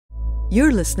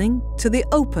You're listening to the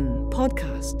Open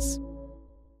Podcasts.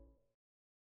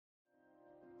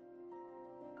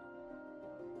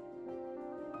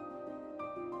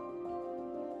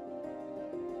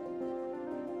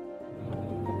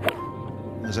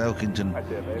 As Elkington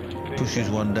pushes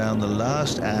one down the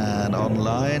last and on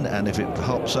line, and if it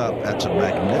hops up, that's a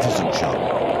magnificent shot.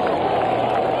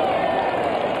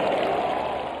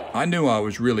 I knew I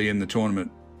was really in the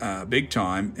tournament big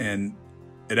time, and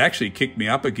it actually kicked me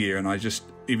up a gear, and I just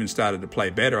even started to play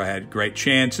better. I had great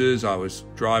chances, I was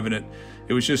driving it.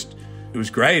 It was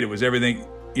great. It was everything,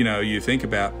 you think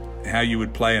about how you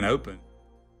would play an Open.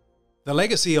 The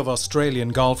legacy of Australian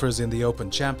golfers in the Open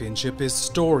Championship is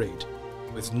storied,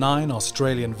 with 9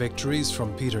 Australian victories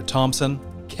from Peter Thomson,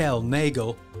 Kel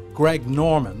Nagle, Greg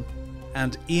Norman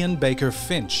and Ian Baker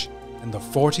Finch in the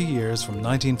 40 years from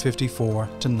 1954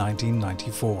 to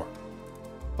 1994.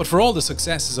 But for all the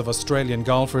successes of Australian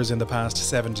golfers in the past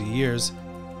 70 years,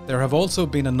 there have also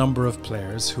been a number of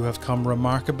players who have come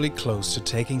remarkably close to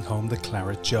taking home the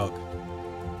Claret Jug.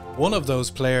 One of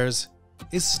those players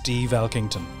is Steve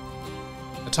Elkington.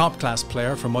 A top-class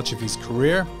player for much of his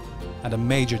career and a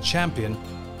major champion,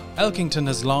 Elkington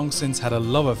has long since had a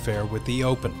love affair with the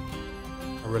Open,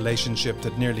 a relationship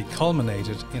that nearly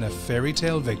culminated in a fairy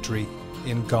tale victory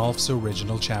in golf's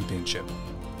original championship.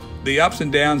 The ups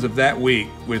and downs of that week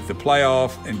with the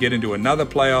playoff and get into another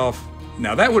playoff,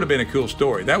 now that would have been a cool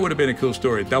story. That would have been a cool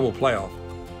story, a double playoff.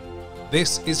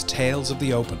 This is Tales of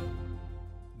the Open.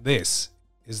 This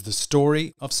is the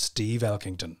story of Steve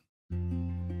Elkington.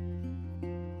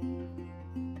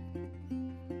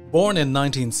 Born in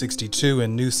 1962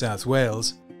 in New South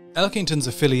Wales, Elkington's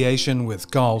affiliation with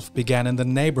golf began in the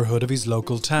neighbourhood of his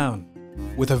local town,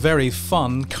 with a very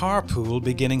fun carpool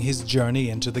beginning his journey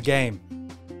into the game.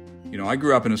 I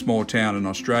grew up in a small town in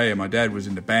Australia. My dad was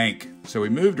in the bank, so we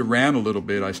moved around a little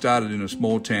bit. I started in a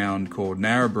small town called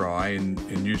Narrabri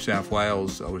in New South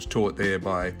Wales. I was taught there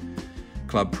by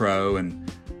Club Pro,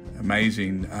 and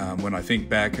amazing when I think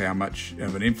back how much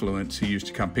of an influence he used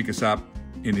to come pick us up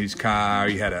in his car.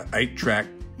 He had an 8-track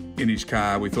in his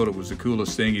car. We thought it was the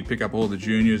coolest thing. He'd pick up all the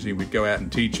juniors, he would go out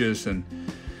and teach us. And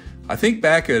I think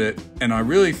back at it, and I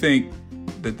really think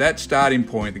that starting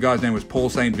point, the guy's name was Paul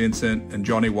St. Vincent and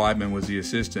Johnny Whiteman was the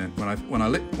assistant.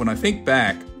 When I think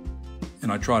back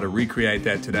and I try to recreate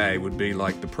that today, it would be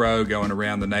like the pro going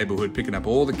around the neighborhood, picking up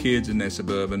all the kids in their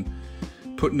Suburban,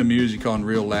 putting the music on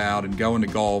real loud and going to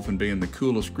golf and being the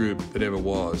coolest group that ever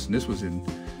was. And this was in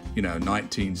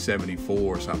 1974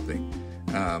 or something.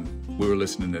 We were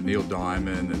listening to Neil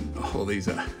Diamond and all these.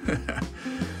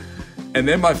 And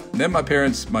then my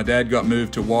parents, my dad got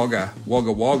moved to Wagga,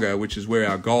 which is where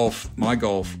my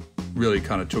golf really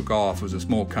kind of took off. It was a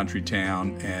small country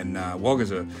town, and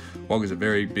Wagga's a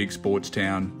very big sports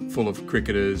town, full of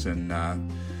cricketers and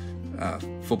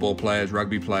football players,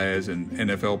 rugby players, and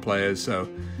NFL players. So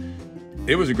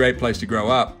it was a great place to grow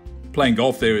up. Playing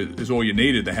golf there is all you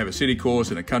needed. They have a city course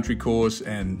and a country course,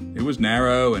 and it was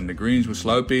narrow and the greens were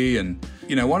slopey. And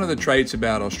one of the traits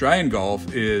about Australian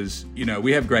golf is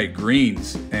we have great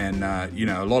greens, and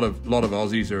a lot of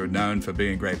Aussies are known for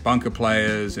being great bunker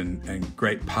players and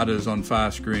great putters on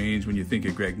fast greens. When you think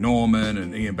of Greg Norman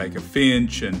and Ian Baker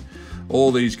Finch and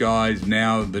all these guys,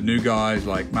 now the new guys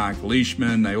like Mark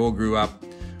Leishman, they all grew up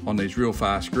on these real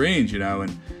fast greens,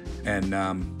 and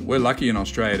we're lucky in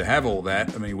Australia to have all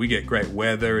that. I mean, we get great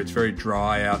weather. It's very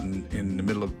dry out in the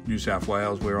middle of New South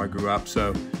Wales where I grew up.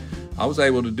 So I was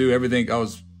able to do everything I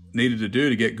was needed to do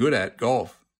to get good at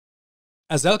golf.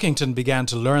 As Elkington began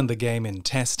to learn the game in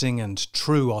testing and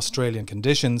true Australian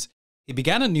conditions, he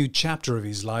began a new chapter of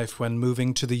his life when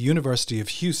moving to the University of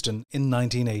Houston in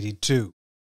 1982.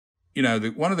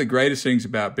 One of the greatest things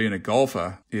about being a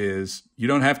golfer is you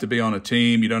don't have to be on a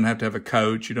team. You don't have to have a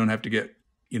coach. You don't have to get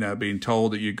being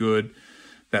told that you're good.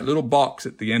 That little box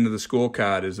at the end of the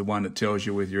scorecard is the one that tells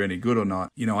you whether you're any good or not.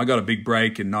 I got a big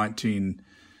break in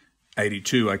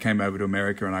 1982. I came over to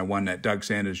America and I won that Doug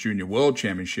Sanders Junior World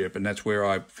Championship, and that's where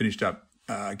I finished up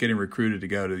getting recruited to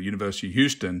go to the University of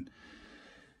Houston,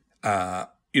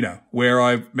 where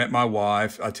I met my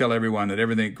wife. I tell everyone that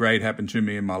everything great happened to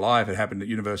me in my life. It happened at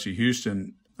University of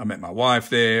Houston. I met my wife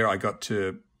there. I got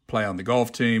to play on the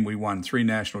golf team. We won 3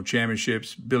 national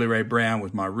championships. Billy Ray Brown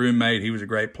was my roommate. He was a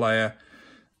great player.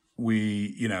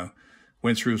 We,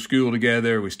 went through school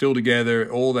together. We're still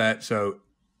together, all that. So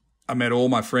I met all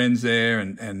my friends there,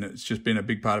 and it's just been a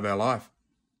big part of our life.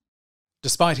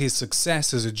 Despite his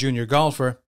success as a junior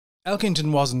golfer,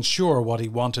 Elkington wasn't sure what he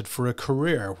wanted for a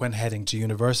career when heading to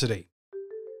university.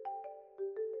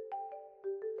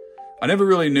 I never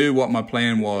really knew what my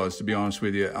plan was, to be honest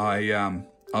with you.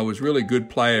 I was a really good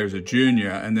player as a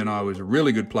junior, and then I was a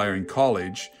really good player in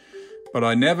college. But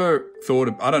I never thought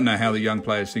of, I don't know how the young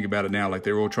players think about it now, like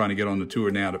they're all trying to get on the tour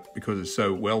now because it's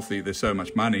so wealthy, there's so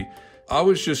much money. I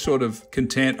was just sort of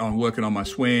content on working on my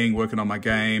swing, working on my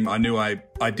game. I knew I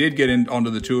did get onto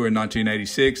the tour in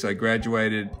 1986. I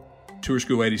graduated Tour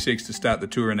School 86 to start the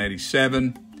tour in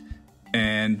 87.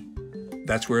 And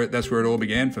that's where it all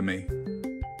began for me.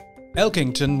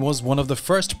 Elkington was one of the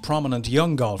first prominent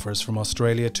young golfers from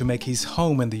Australia to make his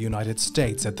home in the United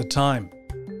States at the time.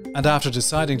 And after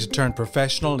deciding to turn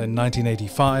professional in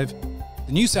 1985,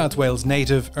 the New South Wales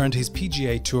native earned his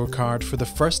PGA Tour card for the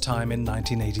first time in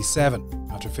 1987,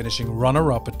 after finishing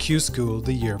runner-up at Q School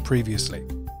the year previously.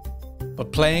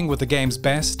 But playing with the game's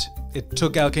best, it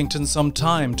took Elkington some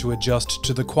time to adjust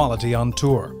to the quality on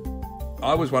tour.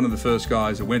 I was one of the first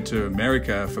guys that went to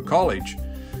America for college.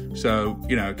 So,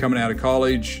 coming out of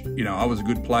college, I was a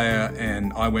good player,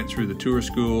 and I went through the tour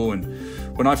school. And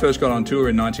when I first got on tour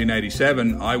in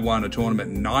 1987, I won a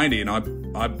tournament in 90, and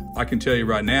I can tell you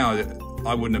right now that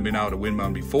I wouldn't have been able to win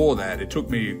one before that. It took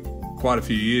me quite a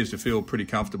few years to feel pretty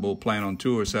comfortable playing on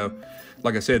tour. So,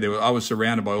 like I said, I was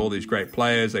surrounded by all these great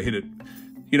players. They hit it.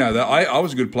 I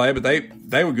was a good player, but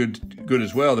they were good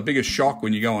as well. The biggest shock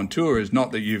when you go on tour is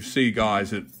not that you see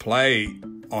guys that play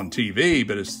on TV,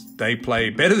 but they play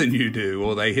better than you do,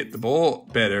 or they hit the ball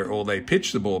better, or they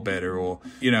pitch the ball better. Or,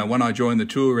 when I joined the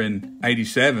tour in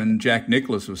 87, Jack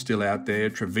Nicklaus was still out there,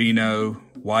 Trevino,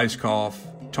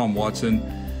 Weiskopf, Tom Watson.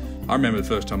 I remember the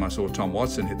first time I saw Tom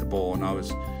Watson hit the ball, and I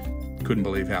couldn't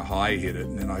believe how high he hit it.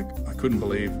 And then I couldn't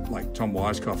believe, like Tom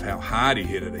Weiskopf, how hard he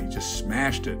hit it. He just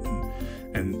smashed it.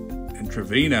 And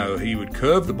Trevino, he would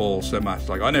curve the ball so much.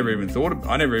 Like I never even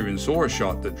saw a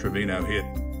shot that Trevino hit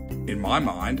in my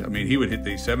mind. I mean, he would hit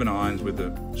these 7-irons with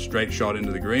a straight shot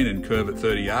into the green and curve it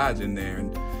 30 yards in there.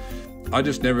 And I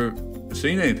just never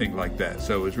seen anything like that.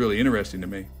 So it was really interesting to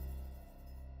me.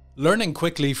 Learning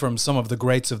quickly from some of the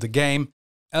greats of the game,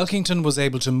 Elkington was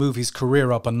able to move his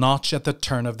career up a notch at the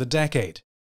turn of the decade,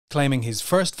 claiming his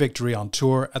first victory on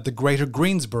tour at the Greater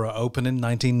Greensboro Open in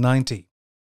 1990.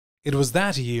 It was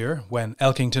that year when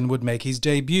Elkington would make his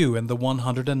debut in the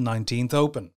 119th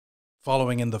Open,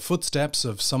 following in the footsteps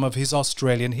of some of his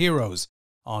Australian heroes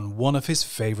on one of his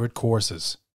favourite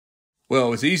courses. Well,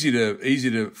 it was easy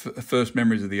to first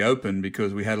memories of the Open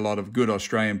because we had a lot of good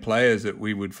Australian players that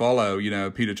we would follow.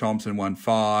 Peter Thompson won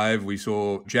 5. We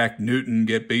saw Jack Newton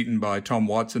get beaten by Tom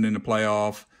Watson in the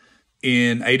playoff.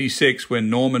 In 86, when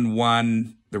Norman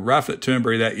won, the rough at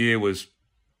Turnberry that year was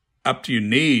up to your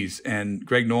knees, and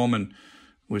Greg Norman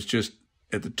was just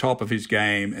at the top of his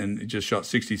game, and he just shot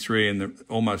 63, and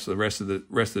almost the rest of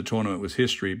the tournament was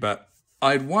history. But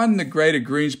I'd won the Greater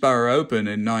Greensboro Open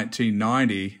in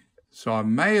 1990, so I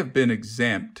may have been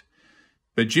exempt.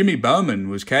 But Jimmy Bowman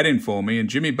was caddying for me, and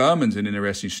Jimmy Bowman's an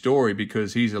interesting story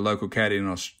because he's a local caddy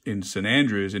in St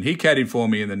Andrews, and he caddied for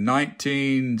me in the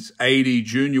 1980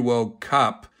 Junior World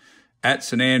Cup at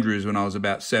St Andrews when I was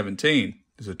about 17.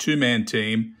 There's a 2-man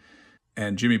team,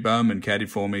 and Jimmy Bowman caddied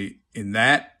for me in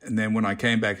that. And then when I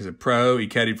came back as a pro, he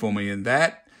caddied for me in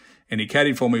that. And he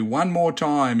caddied for me one more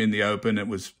time in the Open. It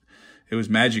was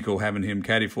magical having him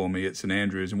caddy for me at St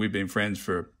Andrews. And we've been friends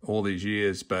for all these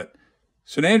years. But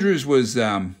St Andrews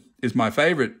is my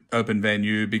favorite Open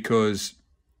venue because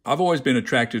I've always been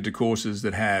attracted to courses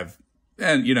that have,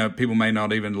 and people may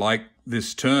not even like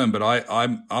this term, but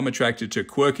I'm attracted to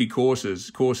quirky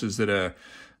courses that are,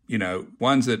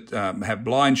 ones that have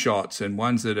blind shots and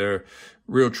ones that are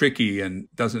real tricky and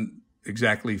doesn't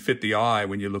exactly fit the eye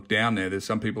when you look down there. There's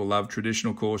some people love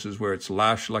traditional courses where it's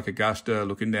lush like Augusta.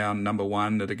 Looking down number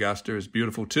 1 at Augusta is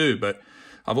beautiful too. But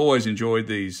I've always enjoyed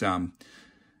these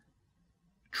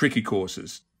tricky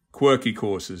courses, quirky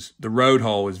courses. The road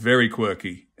hole is very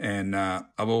quirky, and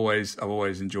I've always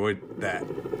enjoyed that.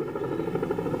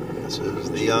 This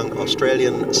is the young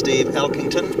Australian Steve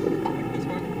Elkington.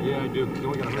 Yeah, I do.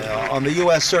 On the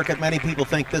U.S. circuit, many people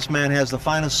think this man has the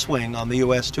finest swing on the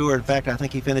U.S. Tour. In fact, I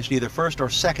think he finished either first or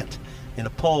second in a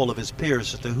poll of his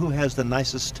peers as to who has the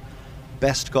nicest,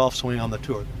 best golf swing on the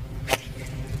tour.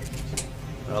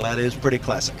 Well, that is pretty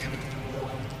classic.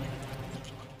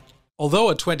 Although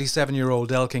a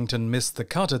 27-year-old Elkington missed the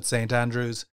cut at St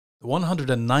Andrews, the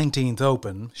 119th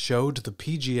Open showed the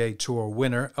PGA Tour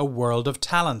winner a world of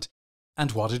talent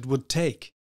and what it would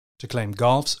take to claim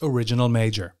golf's original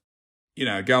major.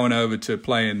 Going over to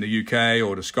play in the UK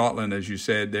or to Scotland, as you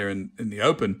said, there in the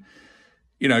Open,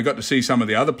 got to see some of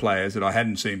the other players that I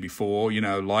hadn't seen before,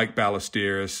 like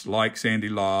Ballesteros, like Sandy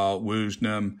Lyle,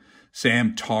 Woosnam,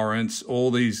 Sam Torrance,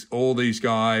 all these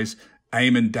guys.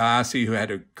 Eamon Darcy, who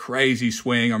had a crazy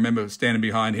swing. I remember standing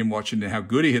behind him watching how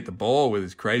good he hit the ball with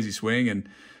his crazy swing. And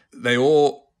they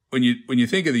all, when you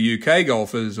think of the UK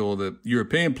golfers or the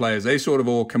European players, they sort of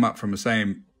all come up from the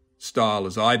same style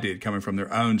as I did, coming from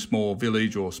their own small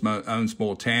village or own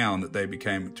small town that they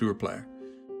became a tour player.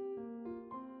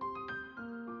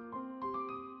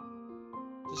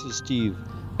 This is Steve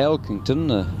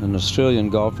Elkington, an Australian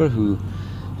golfer who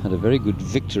had a very good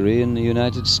victory in the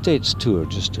United States Tour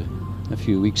just a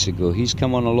few weeks ago. He's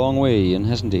come on a long way, Ian,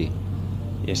 hasn't he?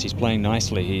 Yes, he's playing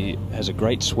nicely. He has a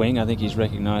great swing. I think he's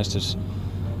recognised as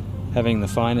having the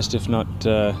finest, if not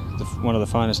one of the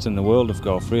finest in the world of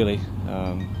golf, really.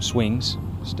 Swings,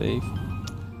 Steve.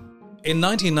 In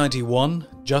 1991,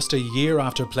 just a year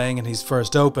after playing in his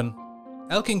first Open,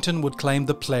 Elkington would claim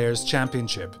the Players'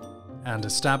 Championship and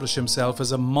establish himself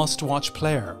as a must-watch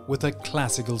player with a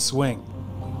classical swing.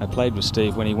 I played with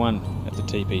Steve when he won at the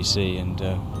TPC, and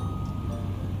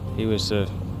he was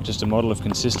just a model of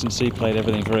consistency, played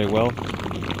everything very well,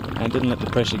 and didn't let the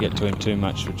pressure get to him too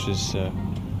much, which is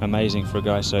amazing for a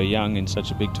guy so young in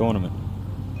such a big tournament.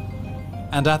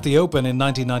 And at the Open in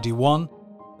 1991,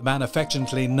 the man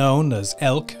affectionately known as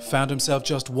Elk found himself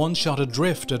just one shot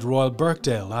adrift at Royal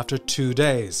Birkdale after 2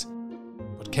 days,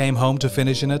 but came home to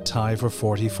finish in a tie for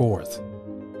 44th.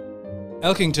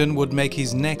 Elkington would make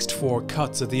his next 4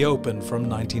 cuts at the Open from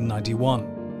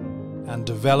 1991 and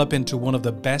develop into one of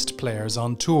the best players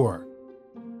on tour,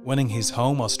 winning his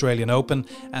home Australian Open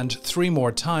and 3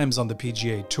 more times on the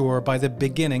PGA Tour by the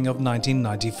beginning of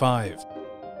 1995.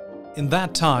 In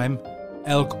that time,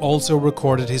 Elk also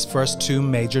recorded his first 2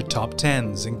 major top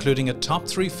 10s, including a top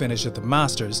 3 finish at the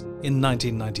Masters in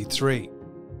 1993.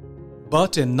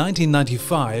 But in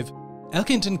 1995,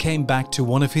 Elkington came back to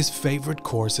one of his favourite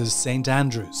courses, St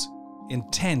Andrews,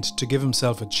 intent to give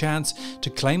himself a chance to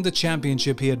claim the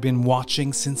championship he had been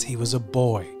watching since he was a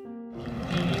boy.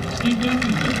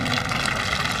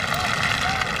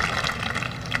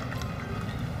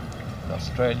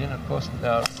 Australian, of course,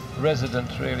 now resident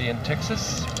really in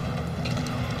Texas,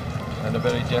 and a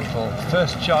very gentle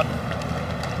first shot.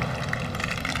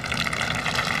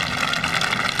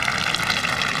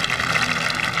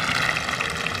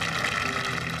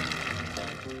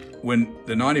 When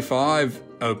the 95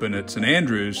 Open at St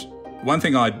Andrews, one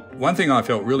thing I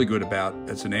felt really good about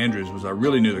at St Andrews was I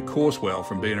really knew the course well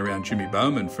from being around Jimmy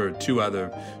Bowman for 2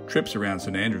 other trips around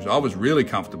St Andrews. I was really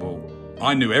comfortable.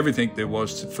 I knew everything there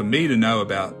was for me to know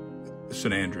about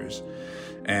St Andrews.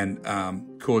 And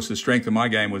of course, the strength of my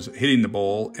game was hitting the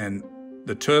ball, and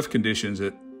the turf conditions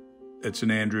at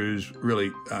St Andrews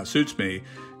really suits me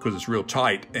because it's real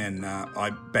tight, and I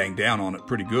bang down on it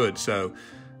pretty good. So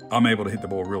I'm able to hit the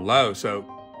ball real low. So,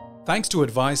 thanks to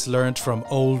advice learnt from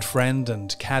old friend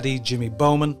and caddy Jimmy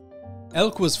Bowman,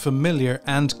 Elk was familiar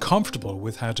and comfortable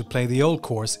with how to play the old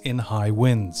course in high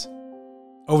winds.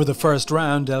 Over the first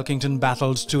round, Elkington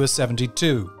battled to a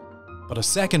 72, but a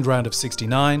second round of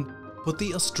 69 put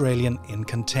the Australian in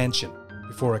contention,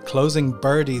 before a closing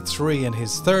birdie 3 in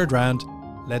his third round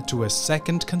led to a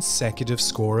second consecutive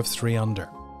score of 3 under.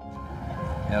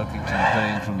 Elkington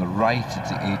playing from the right at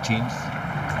the 18th,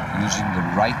 using the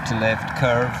right to left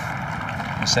curve.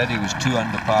 He said he was 2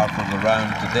 under par from the round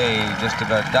today, just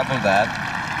about double that.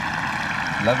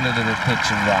 Lovely little pitch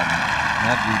and run.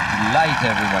 That would delight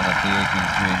everyone at the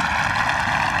 18th green.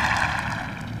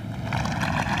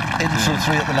 In for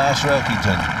 3 at the last for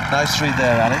Elkington. Nice 3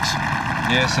 there, Alex.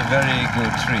 Yes, a very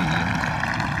good 3.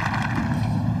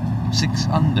 6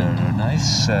 under, a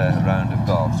nice round of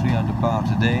golf. 3 under par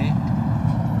today.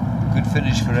 Good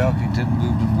finish for Elkington,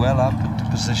 moved him well up into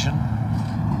position.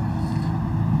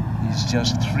 He's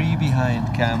just 3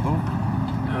 behind Campbell.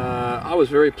 I was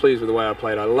very pleased with the way I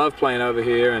played. I love playing over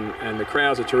here, and the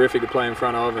crowds are terrific to play in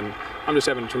front of, and I'm just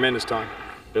having a tremendous time.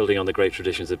 Building on the great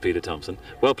traditions of Peter Thompson.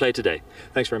 Well played today.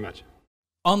 Thanks very much.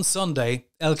 On Sunday,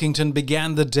 Elkington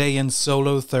began the day in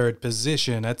solo 3rd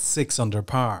position at 6 under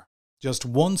par, just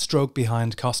 1 stroke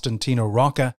behind Costantino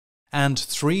Rocca and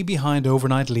 3 behind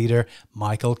overnight leader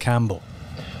Michael Campbell.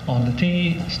 On the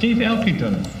tee, Steve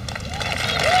Elkington.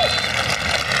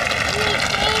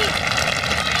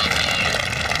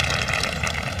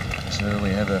 So we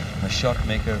have a shot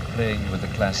maker playing with a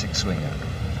classic swinger.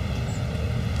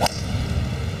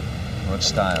 What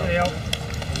style?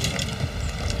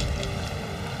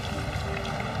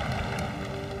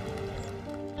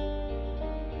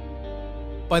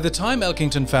 By the time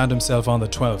Elkington found himself on the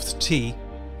 12th tee,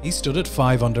 he stood at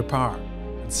 5 under par,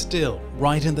 and still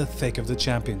right in the thick of the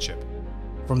championship.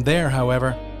 From there,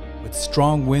 however, with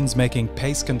strong winds making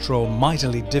pace control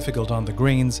mightily difficult on the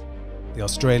greens, the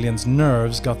Australian's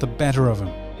nerves got the better of him.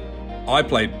 I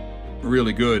played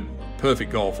really good,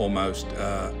 perfect golf almost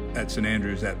at St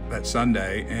Andrews that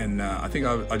Sunday, and I think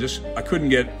I couldn't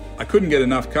get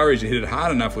enough courage to hit it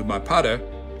hard enough with my putter.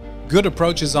 Good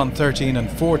approaches on 13 and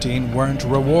 14 weren't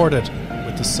rewarded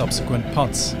with the subsequent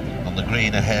putts. On the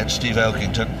green ahead, Steve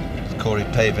Elkington with Corey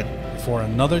Pavin. Before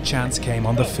another chance came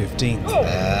on the 15th.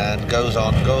 And goes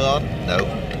on. No.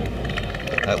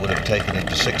 That would have taken him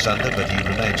to 6 under, but he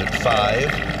remains at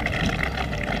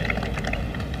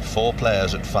 5. 4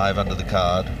 players at 5 under the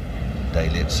card.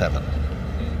 Daly at 7.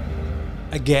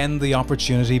 Again, the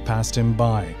opportunity passed him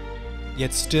by.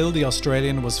 Yet still the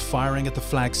Australian was firing at the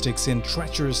flagsticks in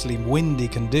treacherously windy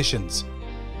conditions.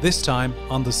 This time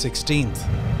on the 16th.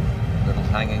 Little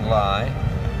hanging lie.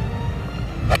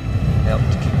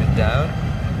 Helped to keep it down.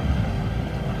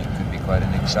 It could be quite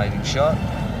an exciting shot.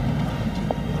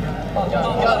 Oh,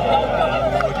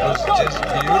 it was just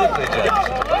beautifully judged.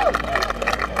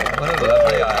 What a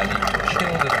lovely iron. He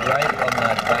killed it right on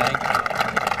that bank.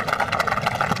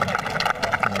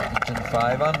 And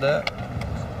 5 under.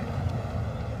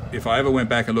 If I ever went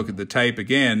back and looked at the tape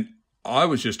again, I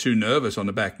was just too nervous on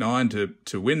the back 9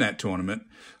 to win that tournament.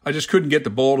 I just couldn't get the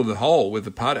ball to the hole with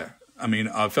the putter. I mean,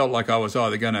 I felt like I was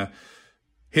either going to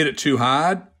hit it too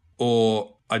hard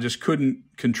or I just couldn't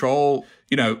control.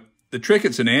 You know, the trick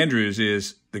at St Andrews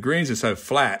is the greens are so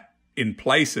flat in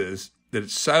places that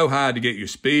it's so hard to get your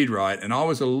speed right. And I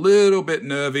was a little bit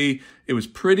nervy. It was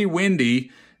pretty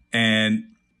windy. And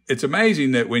it's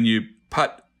amazing that when you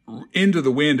putt into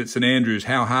the wind at St Andrews,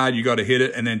 how hard you got to hit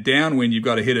it, and then downwind you've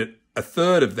got to hit it a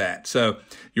third of that. So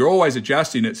you're always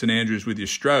adjusting at St Andrews with your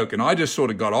stroke, and I just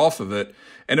sort of got off of it,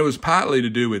 and it was partly to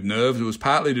do with nerves. It was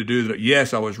partly to do that,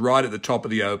 yes, I was right at the top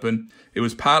of the Open. It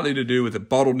was partly to do with the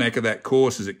bottleneck of that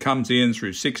course as it comes in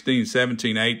through 16,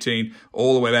 17, 18,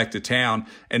 all the way back to town,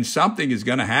 and something is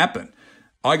going to happen.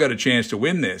 I got a chance to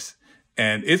win this,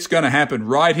 and it's going to happen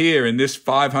right here in this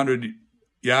 500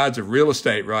 yards of real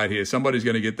estate right here. Somebody's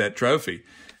going to get that trophy.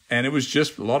 And it was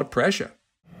just a lot of pressure.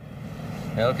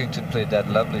 Elkington played that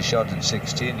lovely shot at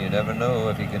 16. You never know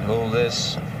if he can hold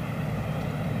this.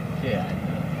 Yeah.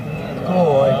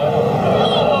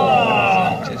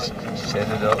 He just set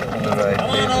it up in the right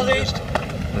place and just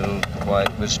a little quiet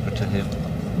whisper to him.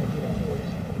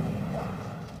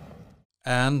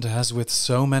 And as with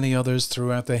so many others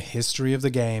throughout the history of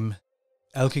the game,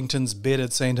 Elkington's bid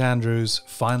at St Andrews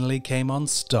finally came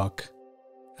unstuck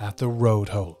at the road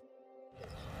hole.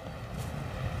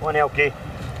 One Elkie.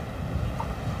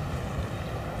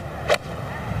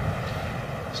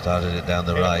 Started it down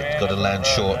the right. Got to land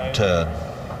short turn.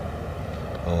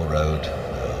 Oh, road.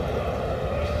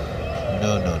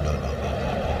 No.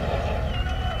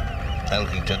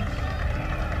 Elkington.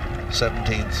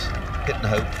 17th. Hit and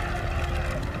hope.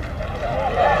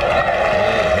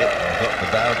 Got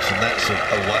the bounce, and that's a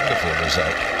wonderful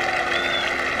result.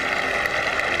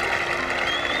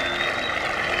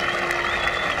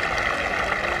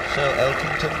 So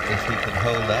Elkington, if we can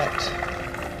hold that,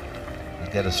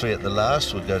 we'll get a 3 at the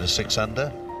last, we'll go to 6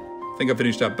 under. I think I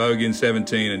finished up bogey in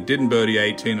 17 and didn't birdie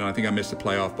 18, and I think I missed the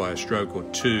playoff by a stroke or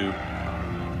 2.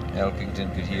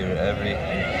 Elkington could hear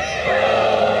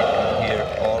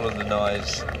all of the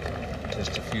noise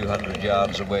just a few hundred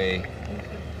yards away.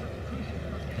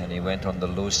 And he went on the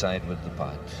low side with the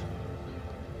putt.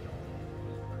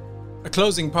 A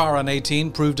closing par on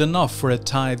 18 proved enough for a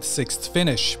tied 6th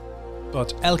finish,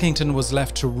 but Elkington was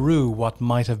left to rue what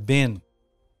might have been,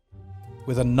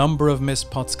 with a number of missed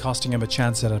putts costing him a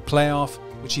chance at a playoff,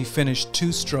 which he finished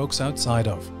 2 strokes outside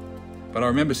of. But I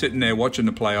remember sitting there watching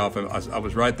the playoff, and I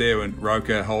was right there when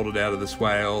Roker holed it out of the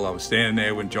swale. I was standing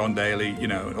there when John Daly, you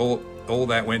know, all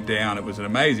that went down. It was an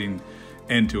amazing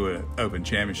end to an Open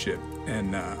Championship.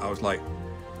 And I was like,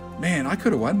 man, I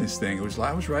could have won this thing. It was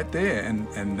like I was right there,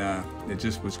 and it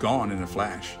just was gone in a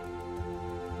flash.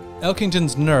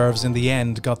 Elkington's nerves in the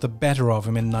end got the better of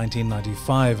him in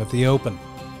 1995 at the Open.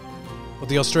 But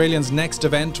the Australian's next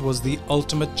event was the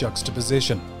ultimate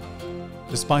juxtaposition.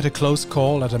 Despite a close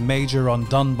call at a major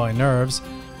undone by nerves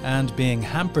and being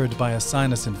hampered by a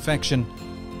sinus infection,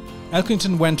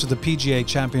 Elkington went to the PGA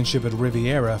Championship at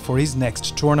Riviera for his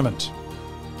next tournament.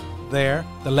 There,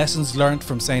 the lessons learnt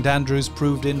from St Andrews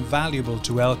proved invaluable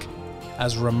to Elk,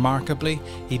 as remarkably,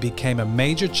 he became a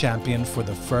major champion for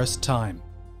the first time,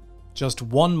 just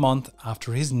 1 month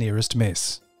after his nearest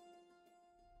miss.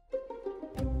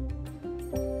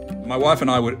 My wife and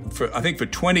I would, I think for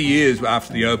 20 years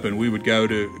after the Open, we would go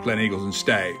to Glen Eagles and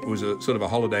stay. It was a sort of a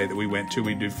holiday that we went to.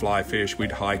 We'd do fly fish,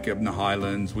 we'd hike up in the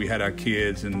highlands, we had our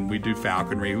kids, and we'd do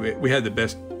falconry. We had the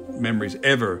best memories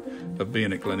ever of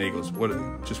being at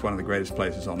Gleneagles. Just one of the greatest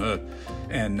places on earth.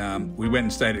 And we went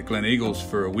and stayed at Gleneagles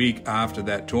for a week after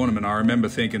that tournament. I remember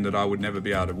thinking that I would never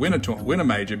be able to win a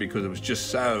major because it was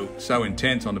just so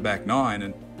intense on the back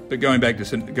nine. But going back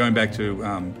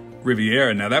to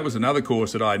Riviera, now that was another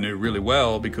course that I knew really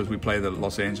well because we play the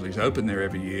Los Angeles Open there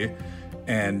every year.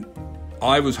 And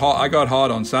I got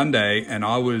hot on Sunday, and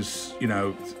I was,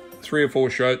 3 or 4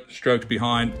 strokes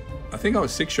behind. I think I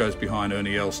was 6 strokes behind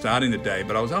Ernie Els starting the day,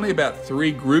 but I was only about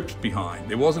 3 groups behind.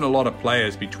 There wasn't a lot of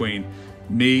players between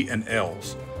me and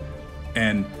Els.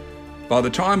 And by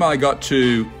the time I got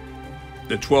to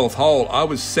the 12th hole, I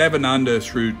was 7 under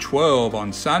through 12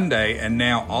 on Sunday, and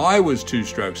now I was 2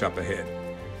 strokes up ahead.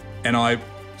 And I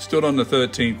stood on the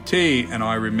 13th tee, and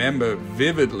I remember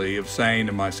vividly of saying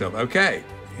to myself, okay,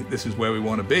 this is where we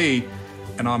want to be,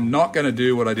 and I'm not going to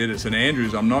do what I did at St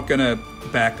Andrews. I'm not going to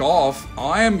back off.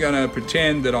 I am going to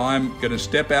pretend that I'm going to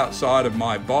step outside of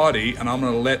my body, and I'm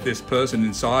going to let this person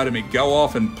inside of me go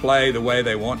off and play the way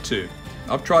they want to.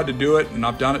 I've tried to do it, and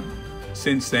I've done it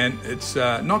since then. It's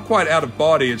not quite out of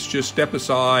body. It's just step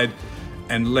aside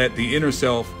and let the inner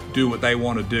self do what they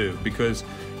want to do, because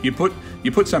you put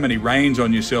so many reins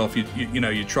on yourself.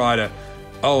 You try to,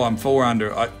 oh, I'm 4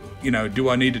 under. Do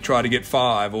I need to try to get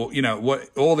 5, or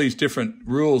all these different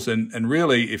rules, and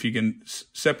really, if you can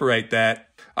separate that,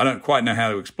 I don't quite know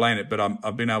how to explain it, but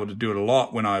I've been able to do it a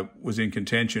lot when I was in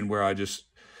contention, where I just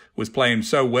was playing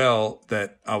so well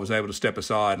that I was able to step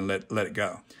aside and let it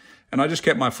go, and I just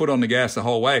kept my foot on the gas the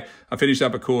whole way. I finished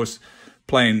up a course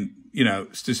playing,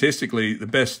 statistically the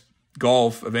best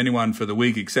golf of anyone for the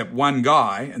week except one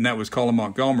guy, and that was Colin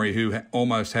Montgomery, who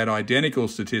almost had identical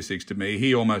statistics to me.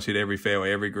 He almost hit every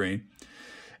fairway, every green.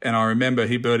 And I remember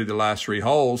he birdied the last 3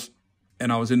 holes, and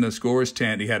I was in the scorer's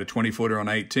tent. He had a 20-footer on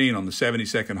 18 on the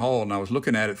 72nd hole, and I was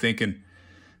looking at it thinking,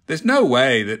 there's no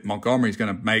way that Montgomery's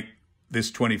going to make this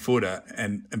 20-footer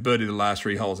and birdie the last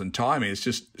 3 holes and tie me.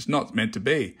 It's not meant to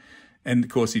be. And, of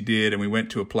course, he did, and we went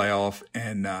to a playoff,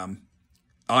 and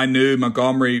I knew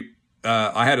Montgomery.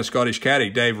 I had a Scottish caddy,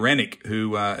 Dave Rennick,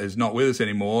 who is not with us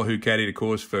anymore, who caddied a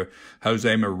course for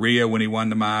Jose Maria when he won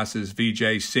the Masters,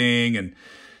 Vijay Singh, and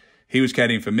he was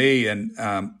caddying for me. And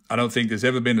I don't think there's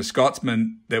ever been a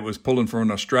Scotsman that was pulling for an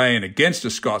Australian against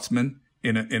a Scotsman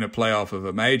in a playoff of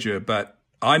a major. But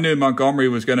I knew Montgomery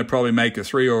was going to probably make a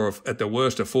 3 or at the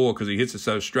worst a 4 because he hits it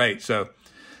so straight. So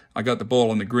I got the ball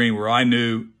on the green where I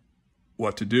knew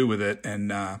what to do with it,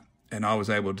 and I was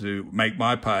able to make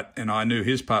my putt, and I knew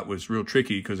his putt was real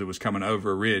tricky because it was coming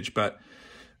over a ridge.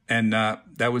 And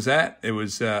that was that. It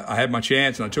was I had my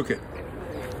chance, and I took it.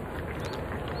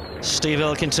 Steve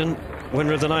Elkington,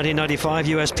 winner of the 1995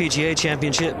 US PGA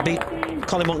Championship, beat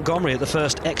Colin Montgomery at the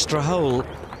first extra hole.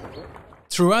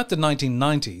 Throughout the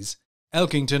 1990s,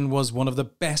 Elkington was one of the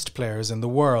best players in the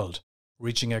world,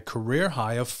 reaching a career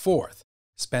high of 4th,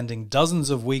 spending dozens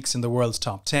of weeks in the world's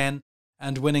top 10,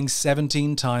 and winning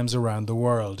 17 times around the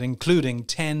world, including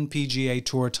 10 PGA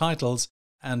Tour titles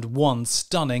and 1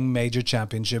 stunning major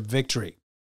championship victory.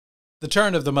 The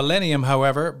turn of the millennium,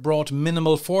 however, brought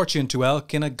minimal fortune to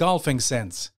Elk in a golfing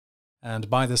sense, and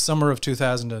by the summer of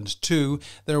 2002,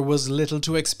 there was little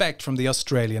to expect from the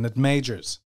Australian at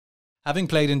majors. Having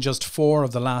played in just 4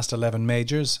 of the last 11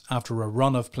 majors, after a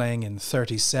run of playing in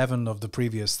 37 of the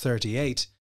previous 38,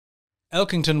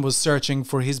 Elkington was searching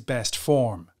for his best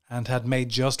form, and had made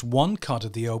just 1 cut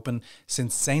at the Open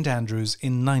since St Andrews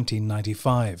in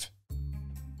 1995.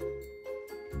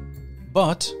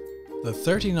 But the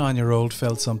 39-year-old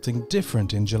felt something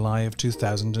different in July of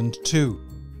 2002,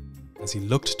 as he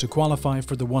looked to qualify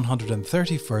for the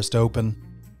 131st Open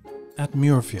at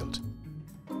Muirfield.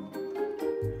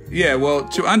 Yeah, well,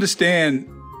 to understand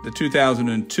the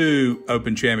 2002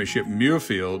 Open Championship in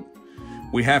Muirfield,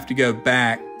 we have to go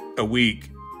back a week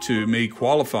to me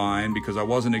qualifying, because I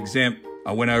wasn't exempt.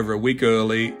 I went over a week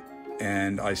early,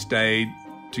 and I stayed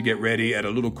to get ready at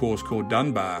a little course called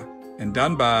Dunbar. And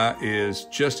Dunbar is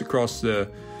just across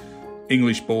the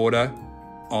English border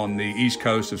on the east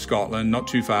coast of Scotland, not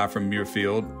too far from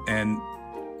Muirfield. And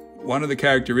one of the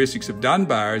characteristics of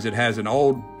Dunbar is it has an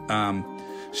old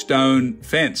stone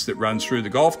fence that runs through the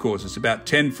golf course. It's about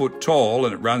 10 foot tall,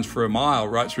 and it runs for a mile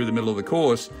right through the middle of the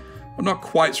course. Well, not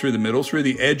quite through the middle, through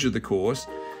the edge of the course.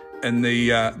 And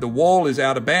the wall is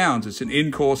out of bounds. It's an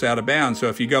in-course out of bounds. So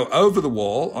if you go over the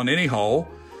wall on any hole,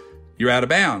 you're out of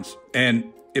bounds.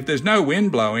 And if there's no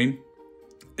wind blowing,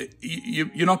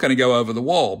 you're not going to go over the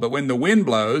wall. But when the wind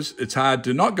blows, it's hard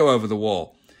to not go over the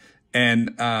wall.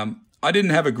 And I didn't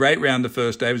have a great round the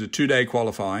first day. It was a 2-day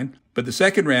qualifying. But the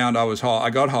second round, I was hot. I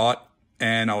got hot,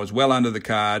 and I was well under the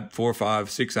card, 4,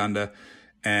 5, 6 under.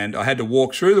 And I had to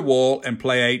walk through the wall and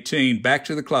play 18 back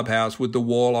to the clubhouse with the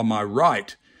wall on my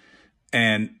right.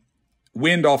 And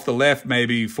wind off the left,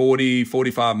 maybe 40,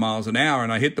 45 miles an hour.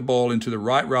 And I hit the ball into the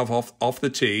right rough off the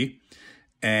tee.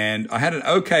 And I had an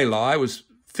okay lie. It was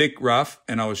thick rough.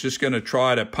 And I was just going to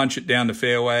try to punch it down the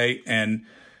fairway. And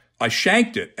I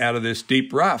shanked it out of this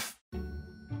deep rough.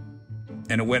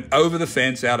 And it went over the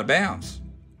fence out of bounds.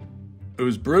 It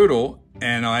was brutal.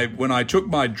 And when I took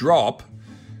my drop,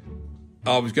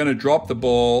 I was going to drop the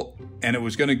ball and it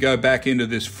was going to go back into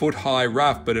this foot-high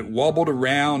rough, but it wobbled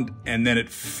around and then it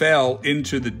fell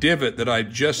into the divot that I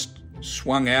just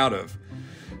swung out of.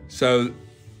 So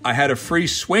I had a free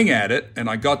swing at it and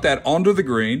I got that onto the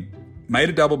green, made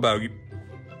a double bogey,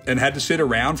 and had to sit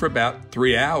around for about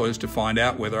 3 hours to find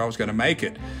out whether I was going to make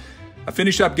it. I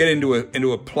finished up getting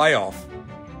into a playoff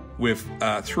with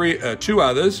two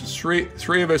others,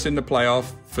 three of us in the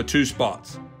playoff for 2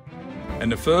 spots.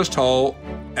 And the first hole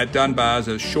at Dunbar is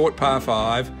a short par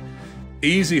 5,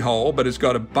 easy hole, but it's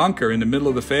got a bunker in the middle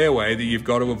of the fairway that you've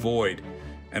got to avoid.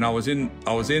 And I was in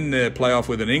the playoff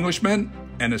with an Englishman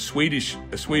and a Swedish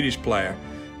player.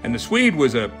 And the Swede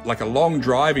was like a long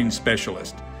driving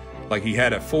specialist. Like he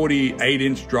had a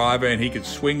 48-inch driver and he could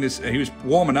swing this. He was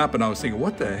warming up and I was thinking,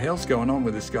 what the hell's going on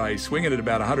with this guy? He's swinging at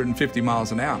about 150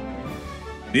 miles an hour.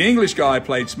 The English guy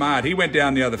played smart. He went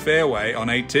down the other fairway on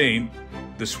 18.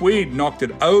 The Swede knocked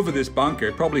it over this bunker.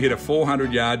 It probably hit a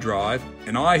 400-yard drive.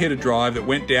 And I hit a drive that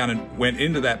went down and went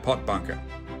into that pot bunker.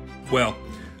 Well,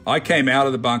 I came out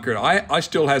of the bunker. I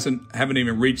still haven't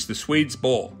even reached the Swede's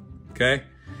ball, okay?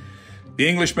 The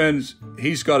Englishman's,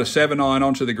 he's got a 7-iron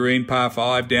onto the green, par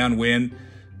 5, downwind.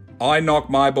 I knock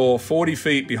my ball 40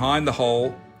 feet behind the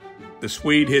hole. The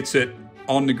Swede hits it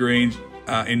on the green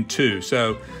in 2.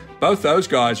 So both those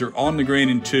guys are on the green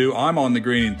in 2. I'm on the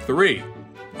green in 3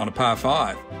 on a par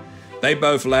 5. They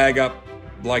both lag up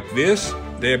like this.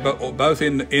 They're both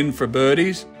in for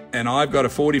birdies, and I've got a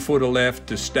 40-footer left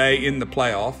to stay in the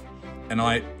playoff. And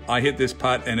I hit this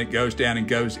putt, and it goes down and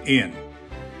goes in.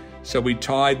 So we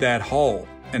tied that hole.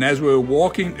 And as we were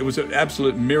walking, it was an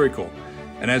absolute miracle.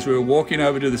 And as we were walking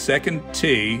over to the second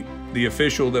tee, the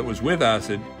official that was with us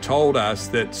had told us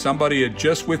that somebody had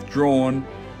just withdrawn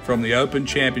from the Open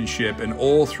Championship and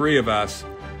all 3 of us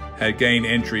had gained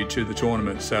entry to the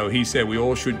tournament. So he said we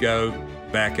all should go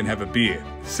back and have a beer.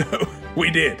 So we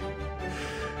did.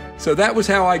 So that was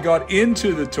how I got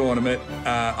into the tournament.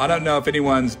 I don't know if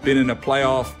anyone's been in a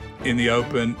playoff in the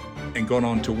Open and gone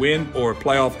on to win, or a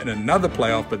playoff in another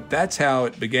playoff, but that's how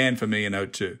it began for me in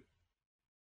 2002.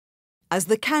 As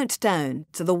the countdown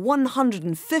to the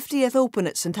 150th Open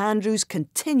at St Andrews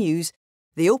continues,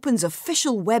 the Open's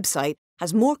official website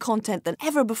has more content than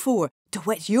ever before to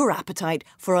whet your appetite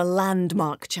for a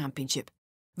landmark championship.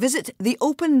 Visit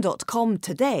theopen.com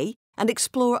today and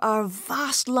explore our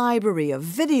vast library of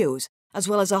videos, as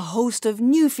well as a host of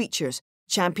new features,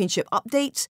 championship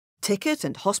updates, ticket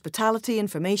and hospitality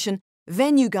information,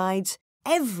 venue guides,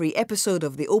 every episode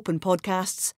of the Open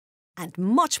podcasts, and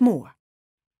much more.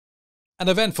 An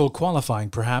eventful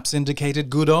qualifying perhaps indicated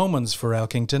good omens for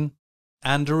Elkington,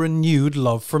 and a renewed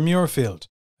love for Muirfield.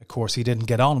 A course he didn't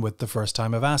get on with the first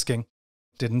time of asking.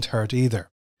 Didn't hurt either.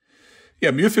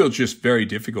 Yeah, Muirfield's just very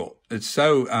difficult. It's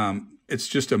so it's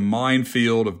just a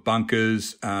minefield of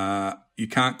bunkers. You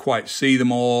can't quite see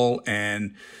them all,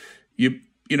 and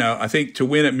you know, I think to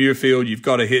win at Muirfield, you've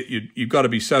got to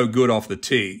be so good off the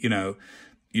tee. You know,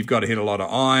 you've got to hit a lot of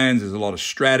irons. There's a lot of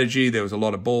strategy. There was a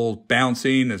lot of balls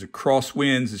bouncing. There's a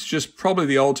crosswinds. It's just probably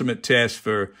the ultimate test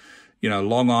for, you know,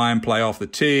 long iron play off the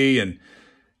tee. And,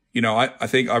 you know, I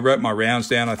think I wrote my rounds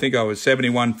down. I think I was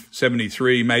 71,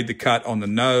 73, made the cut on the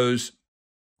nose.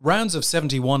 Rounds of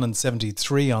 71 and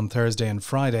 73 on Thursday and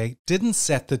Friday didn't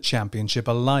set the championship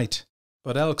alight.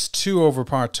 But Elk's 2 over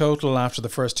par total after the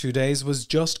first 2 days was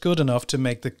just good enough to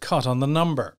make the cut on the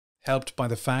number, helped by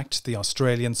the fact the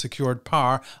Australian secured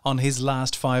par on his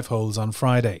last 5 holes on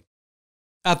Friday.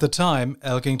 At the time,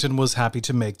 Elkington was happy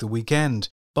to make the weekend,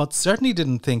 but certainly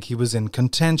didn't think he was in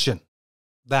contention.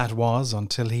 That was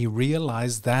until he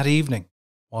realised that evening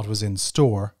what was in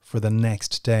store for the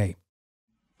next day.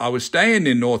 I was staying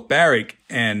in North Barrick,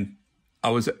 and I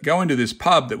was going to this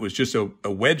pub that was just a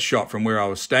wedge shot from where I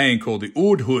was staying called the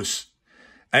Oudhus.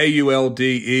 Auldehose,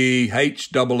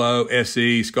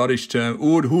 Scottish term,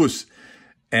 Oudhus.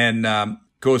 And, of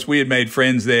course, we had made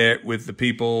friends there with the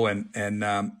people.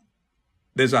 And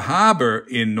there's a harbour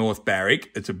in North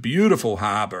Barrick. It's a beautiful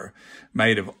harbour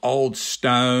made of old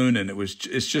stone. And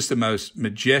it's just the most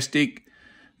majestic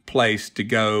place to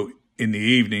go in the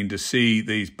evening to see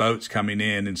these boats coming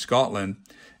in Scotland.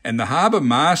 And the harbour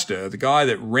master, the guy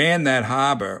that ran that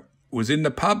harbour, was in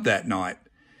the pub that night,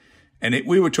 and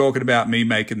we were talking about me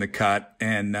making the cut,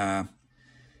 and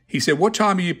he said, "What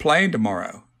time are you playing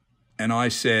tomorrow?" And I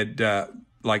said,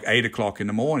 like 8 o'clock in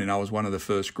the morning. I was one of the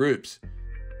first groups.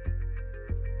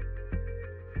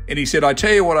 And he said, "I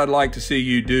tell you what I'd like to see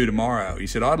you do tomorrow." He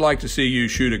said, "I'd like to see you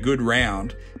shoot a good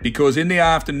round, because in the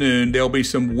afternoon there'll be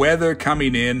some weather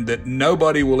coming in that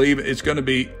nobody will even, it's going to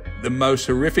be the most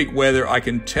horrific weather. I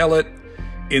can tell it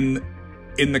in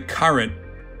the current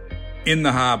in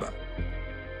the harbour."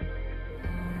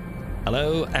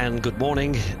 Hello and good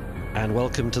morning, and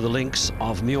welcome to the links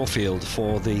of Muirfield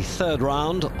for the third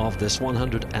round of this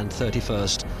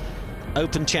 131st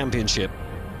Open Championship.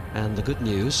 And the good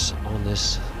news on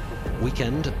this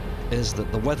weekend is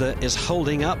that the weather is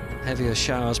holding up. Heavier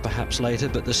showers perhaps later,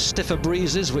 but the stiffer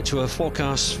breezes which were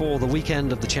forecast for the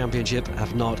weekend of the championship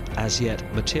have not as yet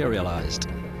materialised.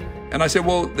 And I said,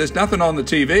 "Well, there's nothing on the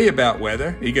TV about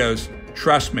weather." He goes,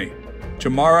 "Trust me,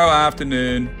 tomorrow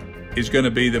afternoon is going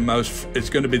to be it's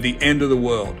going to be the end of the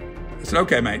world." I said,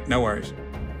 "Okay, mate, no worries."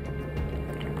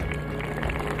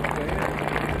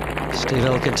 Steve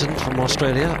Elkington from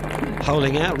Australia,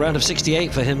 holding out, round of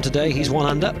 68 for him today. He's 1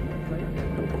 under.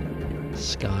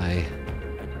 Sky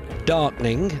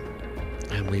darkening,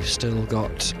 and we've still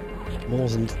got more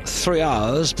than 3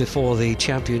 hours before the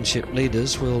championship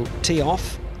leaders will tee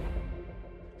off.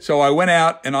 So I went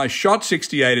out and I shot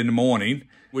 68 in the morning,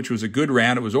 which was a good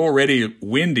round. It was already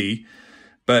windy,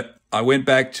 but I went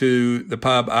back to the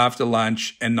pub after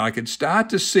lunch and I could start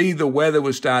to see the weather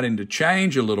was starting to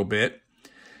change a little bit.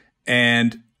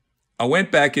 And I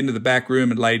went back into the back room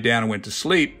and laid down and went to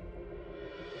sleep.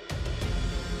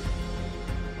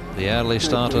 The early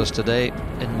starters today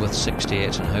in with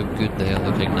 68, and how good they are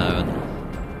looking now. And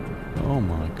oh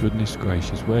my goodness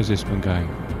gracious, where's this one going?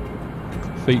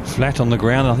 Feet flat on the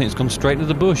ground, I think it's gone straight into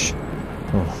the bush.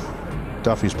 Oh,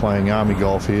 Duffy's playing army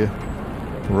golf here.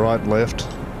 Right, left.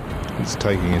 He's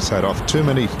taking his hat off. Too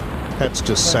many hats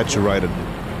just saturated.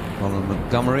 Ronald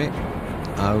Montgomery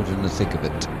out in the thick of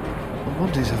it. I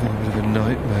wonder he's having a bit of a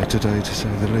nightmare today, to say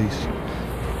the least.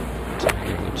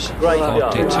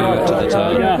 42 to the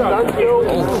turn.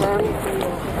 Oh.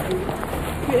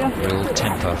 Real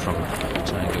temper from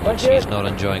Tiger Woods. He's not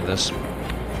enjoying this.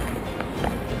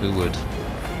 Who would?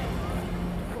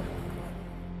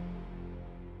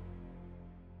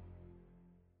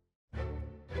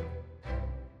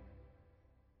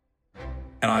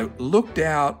 And I looked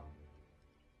out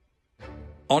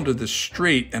onto the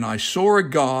street and I saw a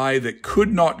guy that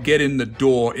could not get in the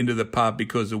door into the pub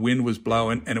because the wind was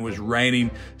blowing and it was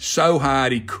raining so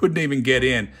hard he couldn't even get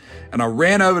in. And I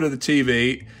ran over to the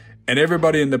TV and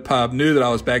everybody in the pub knew that I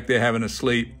was back there having a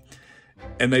sleep.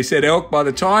 And they said, "Elk, by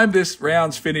the time this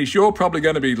round's finished, you're probably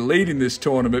going to be leading this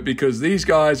tournament because these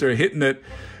guys are hitting it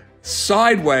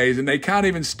sideways and they can't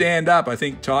even stand up." I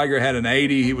think Tiger had an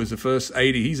 80. He was the first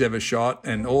 80 he's ever shot,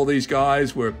 and all these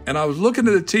guys were, and I was looking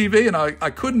at the TV and I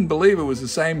couldn't believe it was the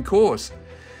same course.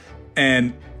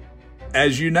 And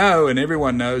as you know, and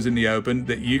everyone knows in the Open,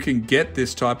 that you can get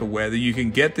this type of weather, you can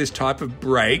get this type of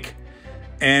break,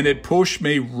 and it pushed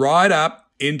me right up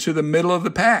into the middle of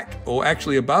the pack, or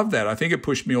actually above that. I think it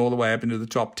pushed me all the way up into the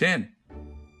top 10.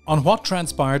 On what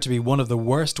transpired to be one of the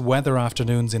worst weather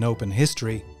afternoons in Open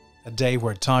history, a day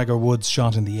where Tiger Woods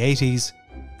shot in the 80s,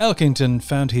 Elkington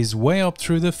found his way up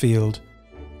through the field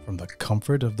from the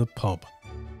comfort of the pub.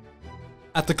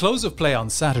 At the close of play on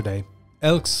Saturday,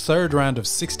 Elk's third round of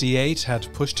 68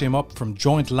 had pushed him up from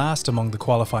joint last among the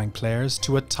qualifying players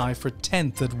to a tie for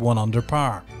 10th at 1 under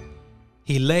par.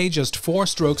 He lay just 4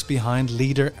 strokes behind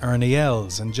leader Ernie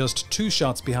Els and just 2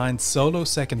 shots behind solo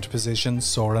second position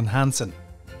Soren Hansen.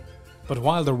 But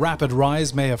while the rapid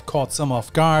rise may have caught some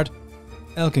off guard,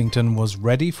 Elkington was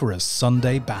ready for a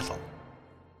Sunday battle.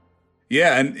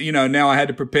 Yeah, and you know, now I had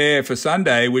to prepare for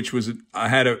Sunday, which was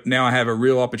now I have a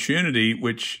real opportunity,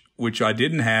 which I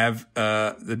didn't have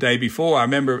the day before. I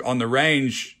remember on the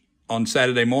range on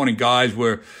Saturday morning, guys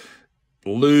were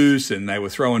loose and they were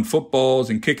throwing footballs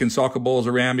and kicking soccer balls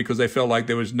around because they felt like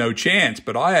there was no chance.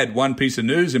 But I had one piece of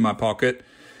news in my pocket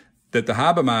that the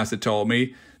harbour master told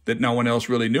me that no one else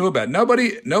really knew about.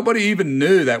 Nobody even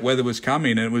knew that weather was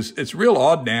coming, and it's real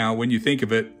odd now when you think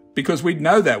of it, because we'd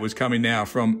know that was coming now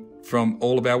from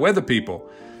all of our weather people.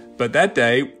 But that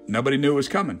day, nobody knew it was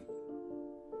coming.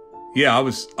 Yeah,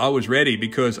 I was ready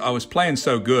because I was playing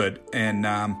so good, and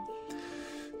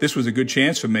this was a good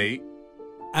chance for me.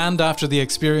 And after the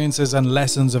experiences and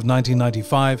lessons of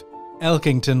 1995,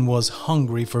 Elkington was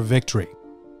hungry for victory.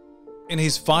 In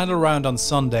his final round on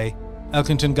Sunday,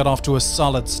 Elkington got off to a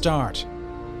solid start.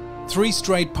 3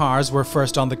 straight pars were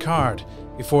first on the card,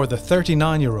 before the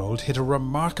 39-year-old hit a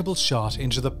remarkable shot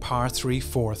into the par 3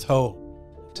 fourth hole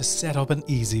to set up an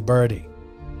easy birdie.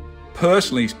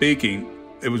 Personally speaking,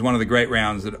 it was one of the great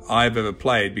rounds that I've ever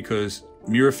played because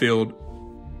Muirfield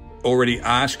already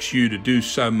asks you to do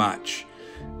so much.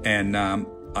 And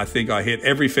I think I hit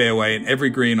every fairway and every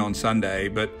green on Sunday,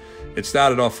 but it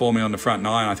started off for me on the front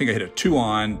nine. I think I hit a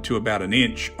 2-iron to about an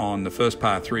inch on the first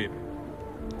par 3.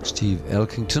 Steve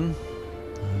Elkington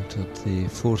out at the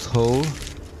fourth hole.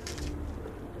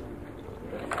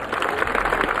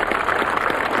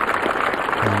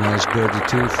 A nice birdie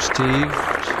too for Steve.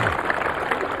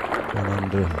 1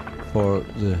 under for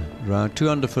the round, 2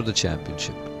 under for the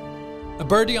championship. A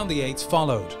birdie on the 8th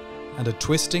followed, and a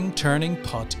twisting, turning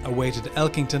putt awaited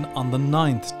Elkington on the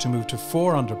 9th to move to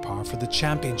 4 under par for the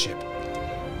championship.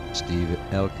 Steve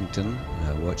Elkington,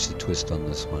 now watch the twist on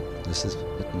this one. This is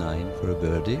at 9 for a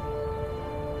birdie.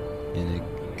 In it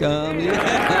comes,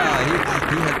 yeah!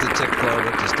 He had to tip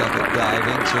forward to stop it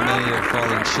diving. So many have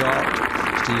fallen short.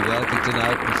 Steve Elkington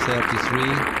out with 33.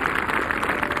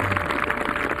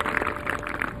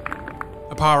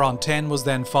 A par on 10 was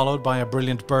then followed by a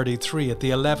brilliant birdie 3 at the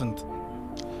 11th.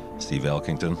 Steve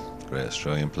Elkington, great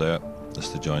Australian player,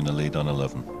 just to join the lead on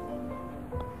 11. Beautiful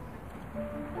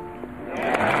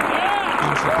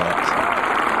putt.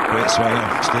 Great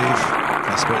swinger, Steve.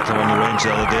 I spoke to him on the range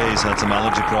the other day. He's had some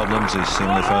allergy problems. He's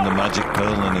seemingly found a magic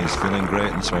pill and he's feeling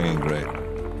great and swinging great.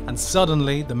 And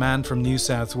suddenly, the man from New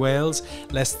South Wales,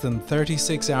 less than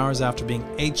 36 hours after being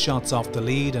 8 shots off the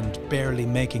lead and barely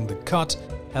making the cut,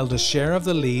 held a share of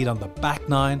the lead on the back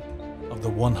nine of the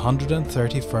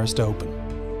 131st Open.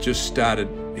 Just started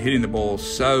hitting the ball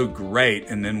so great,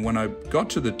 and then when I got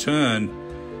to the turn,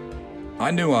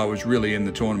 I knew I was really in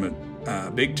the tournament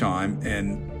big time,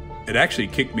 and it actually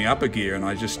kicked me up a gear, and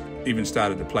I just even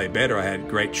started to play better. I had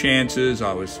great chances.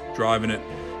 I was driving it.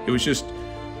 It was just,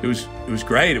 it was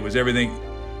great. It was everything,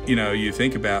 you know, you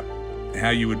think about how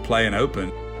you would play an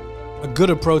Open. A good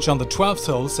approach on the 12th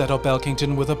hole set up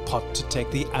Elkington with a putt to take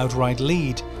the outright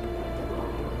lead.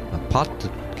 A putt to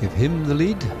give him the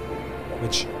lead,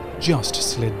 which just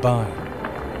slid by.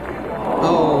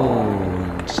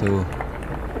 Oh,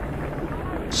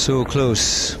 so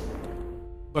close.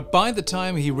 But by the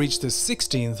time he reached the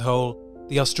 16th hole,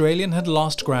 the Australian had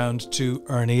lost ground to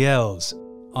Ernie Els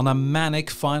on a manic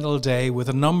final day with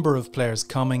a number of players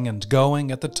coming and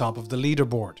going at the top of the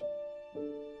leaderboard.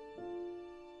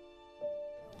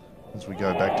 As we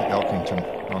go back to Elkington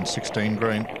on 16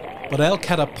 green. But Elk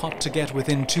had a putt to get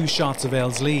within 2 shots of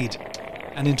Els' lead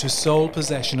and into sole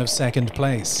possession of second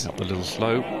place. Up a little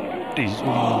slow. Oh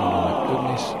my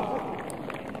goodness.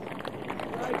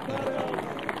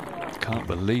 Can't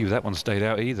believe that one stayed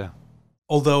out either.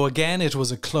 Although again it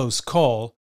was a close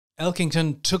call,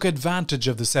 Elkington took advantage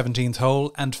of the 17th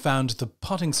hole and found the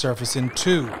putting surface in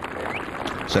 2.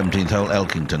 17th hole,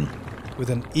 Elkington. With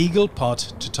an eagle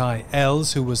putt to tie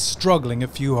Els, who was struggling a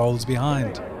few holes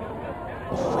behind.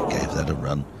 Oh, he gave that a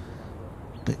run.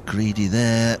 Bit greedy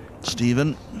there,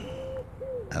 Stephen.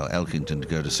 Now Elkington to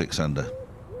go to 6 under.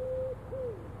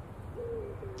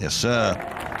 Yes, sir.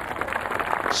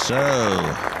 So,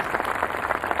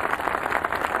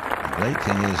 the great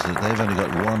thing is that they've only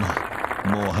got 1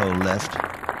 more hole left,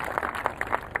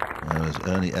 whereas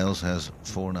Ernie Els has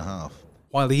 4.5.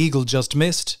 While the eagle just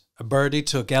missed, a birdie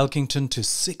took Elkington to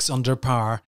 6 under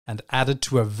par and added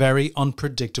to a very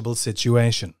unpredictable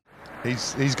situation.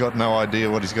 He's got no idea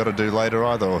what he's got to do later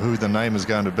either, or who the name is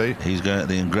going to be. He's going at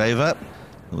the engraver,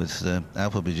 with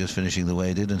Appleby just finishing the way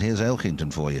he did, and here's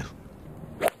Elkington for you.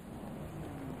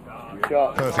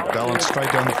 Perfect balance,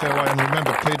 straight down the fairway. And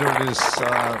remember, Peter, it is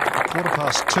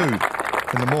 2:15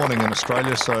 in the morning in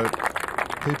Australia, so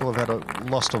people have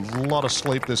lost a lot of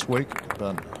sleep this week,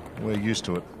 but we're used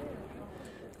to it.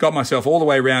 Got myself all the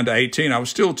way around to 18. I was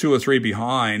still 2 or 3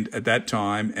 behind at that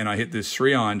time, and I hit this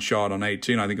 3-iron shot on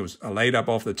 18. I think it was I laid up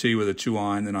off the tee with a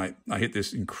 2-iron, then I hit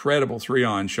this incredible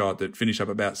 3-iron shot that finished up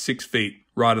about 6 feet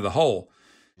right of the hole.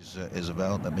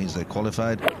 Isabel, that means they're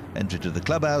qualified, entry to the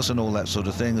clubhouse and all that sort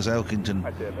of thing, as Elkington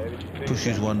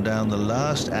pushes one down the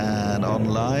last and on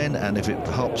line, and if it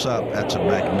hops up, that's a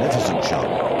magnificent shot.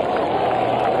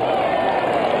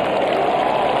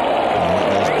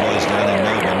 Those boys down in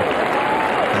Melbourne,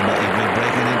 they might have been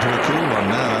breaking into a cool one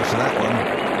now after that one,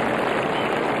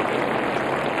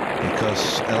 because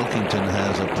Elkington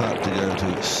has a putt to go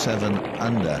to 7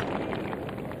 under.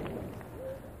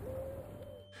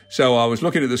 So I was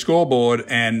looking at the scoreboard,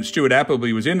 and Stuart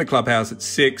Appleby was in the clubhouse at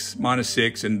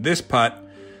 -6, and this putt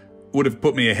would have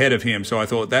put me ahead of him. So I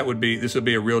thought this would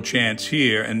be a real chance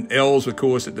here. And Els, of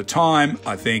course, at the time,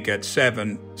 I think at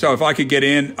 7. So if I could get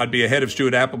in, I'd be ahead of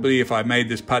Stuart Appleby if I made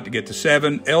this putt to get to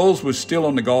 7. Els was still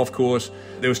on the golf course.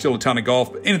 There was still a ton of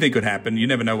golf, but anything could happen. You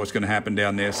never know what's going to happen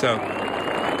down there. So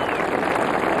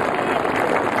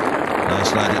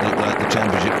last night it looked like the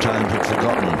championship time had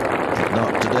forgotten, but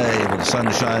not today with the sun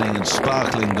shining and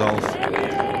sparkling golf.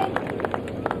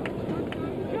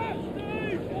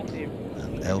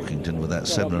 Elkington with that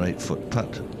 7 or 8 foot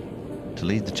putt to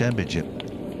lead the championship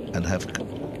and have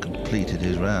completed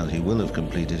his round. He will have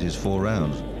completed his 4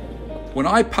 rounds. When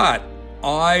I putt,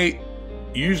 I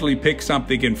usually pick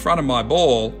something in front of my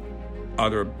ball,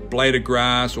 either a blade of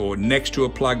grass or next to a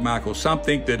plug mark or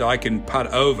something that I can putt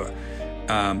over.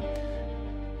 And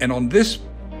on this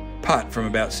putt from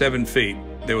about 7 feet,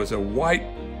 there was a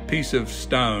white piece of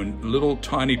stone, little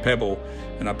tiny pebble,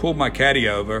 and I pulled my caddy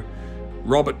over.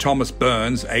 Robert Thomas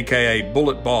Burns, aka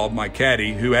Bullet Bob, my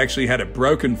caddy, who actually had a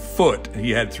broken foot.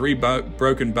 He had 3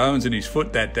 broken bones in his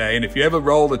foot that day, and if you ever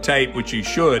roll the tape, which you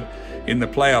should, in the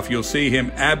playoff, you'll see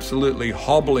him absolutely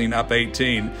hobbling up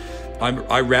 18.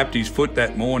 I wrapped his foot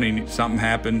that morning, something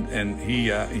happened, and he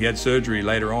had surgery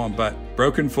later on, but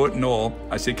broken foot and all.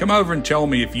 I said, come over and tell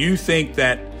me if you think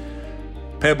that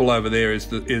pebble over there is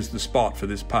the spot for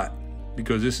this putt,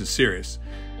 because this is serious.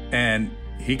 And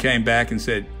he came back and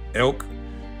said, Elk,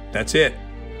 that's it.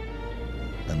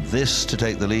 And this to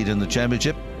take the lead in the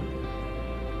championship.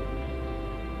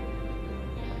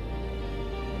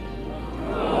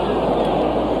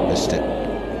 Missed it.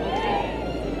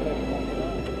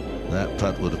 That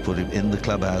putt would have put him in the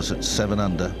clubhouse at 7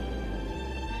 under.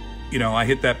 You know, I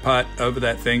hit that putt over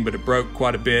that thing, but it broke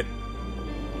quite a bit.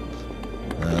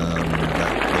 That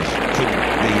could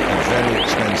be a very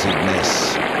expensive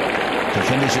miss. To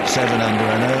finish at 7 under,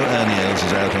 I know Ernie Els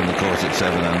is out on the course at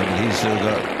 7 under, but he's still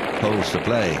got holes to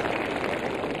play.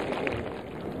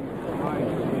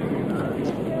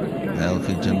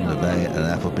 Elkington, LeVay and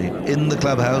Appleby in the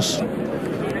clubhouse,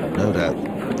 no doubt,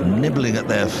 nibbling at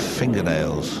their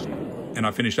fingernails. And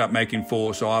I finished up making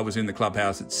 4, so I was in the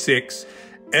clubhouse at 6.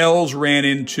 Els ran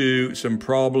into some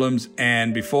problems,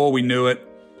 and before we knew it,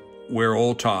 we're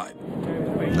all tied.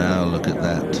 Now look at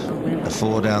that. A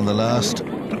 4 down the last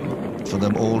for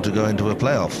them all to go into a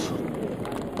playoff.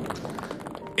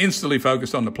 Instantly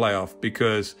focused on the playoff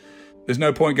because there's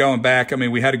no point going back. I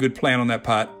mean, we had a good plan on that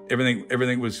putt.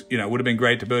 Everything was, you know, would have been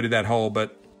great to birdie that hole,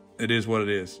 but it is what it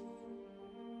is.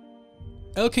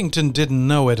 Elkington didn't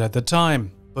know it at the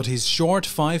time, but his short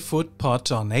 5-foot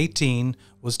putt on 18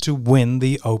 was to win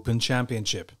the Open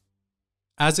Championship.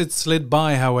 As it slid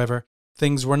by, however,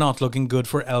 things were not looking good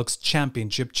for Elk's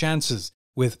championship chances,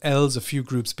 with Els a few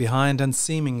groups behind and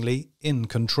seemingly in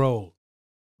control.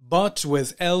 But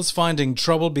with Els finding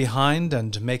trouble behind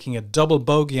and making a double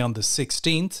bogey on the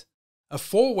 16th, a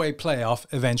 4-way playoff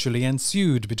eventually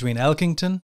ensued between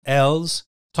Elkington, Els,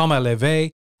 Thomas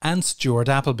LeVay and Stuart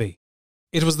Appleby.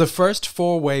 It was the first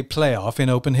 4-way playoff in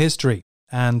Open history,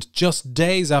 and just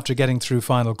days after getting through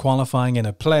final qualifying in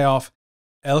a playoff,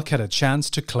 Elk had a chance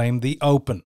to claim the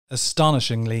Open,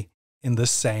 astonishingly in the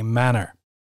same manner.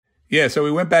 Yeah, so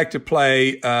we went back to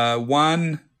play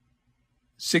 1,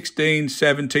 16,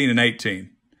 17, and 18.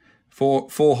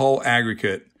 Four-hole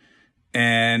aggregate.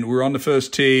 And we're on the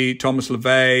first tee, Thomas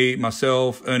LeVay,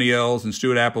 myself, Ernie Els, and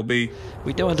Stuart Appleby.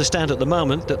 We do understand at the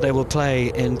moment that they will play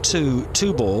in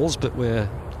two balls, but we're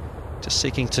just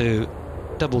seeking to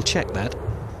double-check that.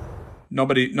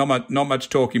 Not much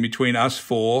talking between us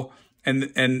 4. And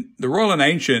the Royal and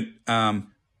Ancient,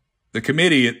 the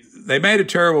committee, they made a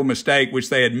terrible mistake, which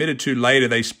they admitted to later.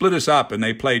 They split us up and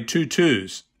they played 2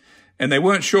 twos. And they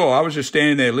weren't sure. I was just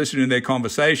standing there listening to their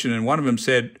conversation, and one of them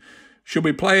said, should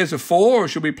we play as a 4 or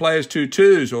should we play as 2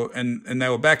 twos? And they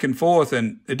were back and forth,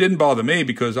 and it didn't bother me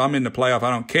because I'm in the playoff.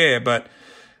 I don't care. But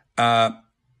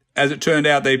as it turned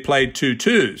out, they played 2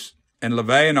 twos, and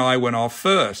LeVay and I went off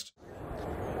first.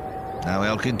 Now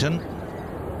Elkington.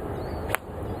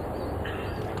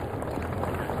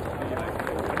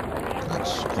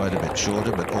 That's quite a bit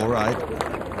shorter, but all right.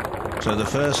 So the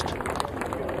first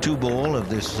 2-ball of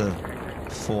this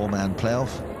 4-man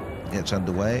playoff gets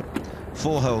underway.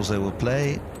 4 holes they will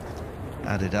play,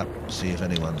 add it up, see if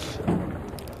anyone's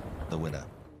the winner.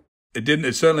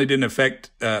 It certainly didn't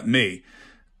affect me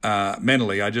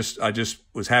mentally. I just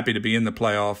was happy to be in the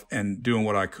playoff and doing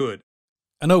what I could.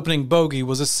 An opening bogey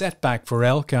was a setback for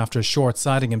Elk after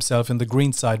short-siding himself in the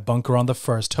greenside bunker on the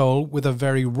first hole with a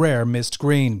very rare missed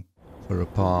green. For a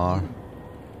par.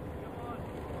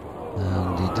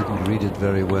 And he didn't read it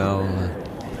very well.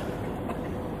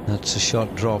 That's a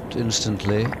shot dropped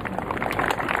instantly.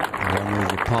 1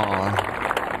 over par.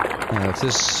 Now, if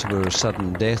this were a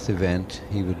sudden death event,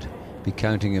 he would be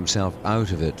counting himself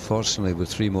out of it. Fortunately, with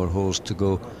 3 more holes to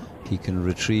go, he can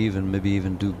retrieve and maybe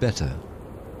even do better.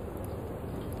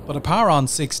 But a par on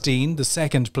 16, the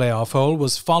second playoff hole,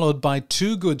 was followed by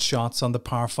 2 good shots on the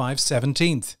par 5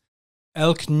 17th.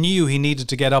 Elk knew he needed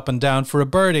to get up and down for a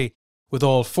birdie, with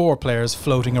all 4 players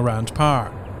floating around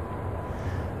par.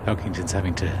 Elkington's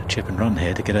having to chip and run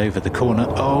here to get over the corner.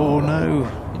 Oh no!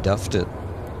 He duffed it.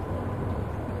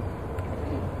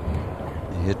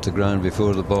 He hit the ground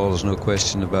before the ball, there's no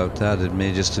question about that. It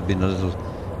may just have been a little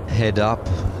head up.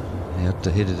 He had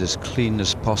to hit it as clean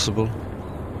as possible.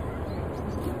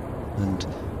 And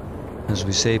as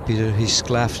we say, Peter, he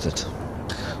sclaffed it.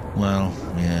 Well,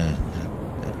 yeah.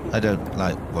 I don't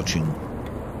like watching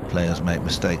players make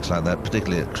mistakes like that,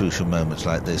 particularly at crucial moments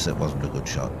like this. It wasn't a good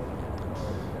shot.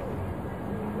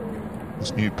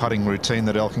 This new putting routine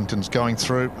that Elkington's going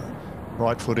through.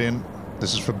 Right foot in.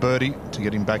 This is for birdie to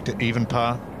get him back to even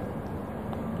par.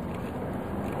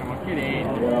 Come on, get in.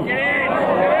 Get in.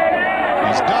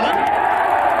 He's done it.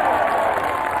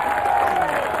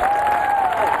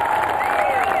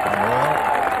 Well,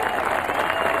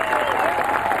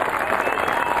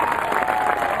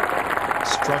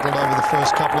 struggled over the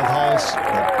first couple of holes.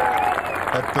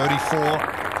 At birdie 4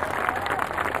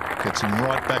 gets him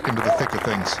right back into the thick of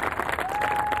things.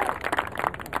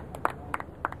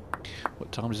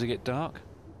 What time does it get dark?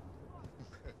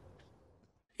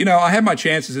 You know, I had my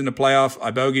chances in the playoff.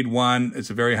 I bogeyed 1. It's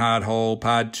a very hard hole.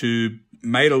 Par 2.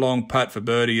 Made a long putt for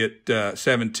birdie at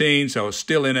 17, so I was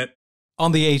still in it.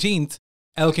 On the 18th,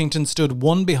 Elkington stood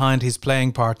 1 behind his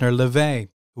playing partner LeVay,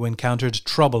 who encountered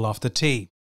trouble off the tee.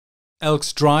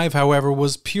 Elk's drive, however,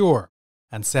 was pure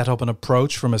and set up an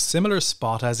approach from a similar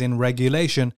spot as in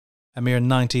regulation a mere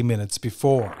 90 minutes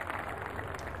before.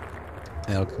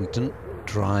 Elkington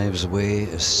drives away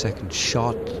a second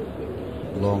shot.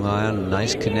 Long iron,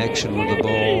 nice connection with the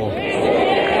ball.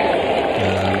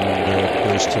 And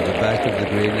goes to the back of the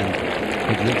green,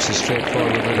 and it looks a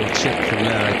straightforward little chip from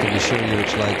there. I can assure you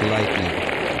it's like lightning.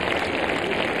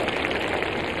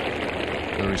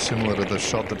 Very similar to the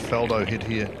shot that Faldo hit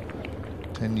here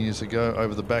 10 years ago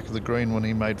over the back of the green when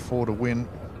he made 4 to win.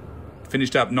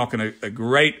 Finished up knocking a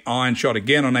great iron shot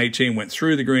again on 18, went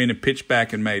through the green and pitched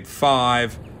back and made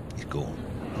 5. He's gone.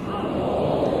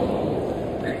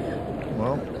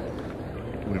 Well,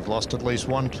 we've lost at least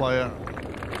 1 player.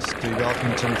 Steve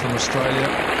Elkington from Australia,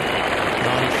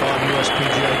 95 US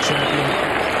PGA champion.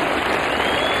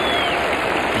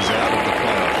 He's out of the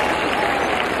playoff.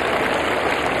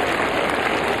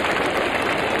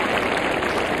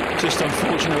 Just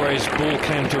unfortunate where his ball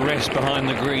came to rest behind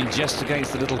the green, just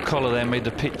against the little collar there, made the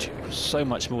pitch so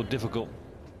much more difficult.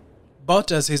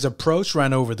 But as his approach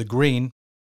ran over the green,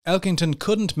 Elkington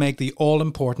couldn't make the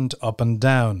all-important up and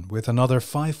down, with another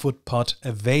 5-foot putt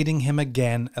evading him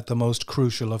again at the most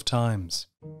crucial of times.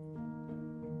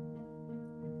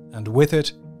 And with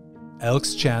it,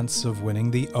 Elk's chance of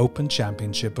winning the Open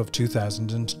Championship of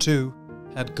 2002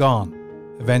 had gone,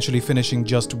 eventually finishing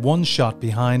just 1 shot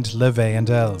behind LeVay and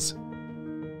Els.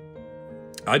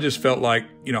 I just felt like,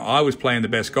 you know, I was playing the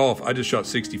best golf. I just shot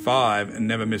 65 and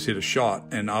never mishit a shot,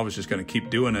 and I was just going to keep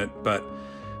doing it, but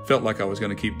felt like I was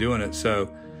going to keep doing it.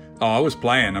 So I was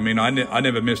playing. I mean, I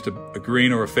never missed a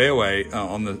green or a fairway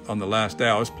on the last day.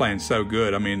 I was playing so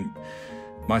good. I mean,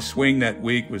 my swing that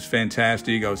week was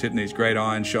fantastic. I was hitting these great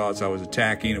iron shots. I was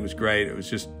attacking. It was great. It was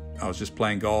just, I was just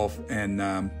playing golf. And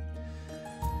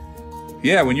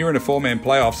yeah, when you're in a 4-man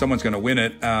playoff, someone's going to win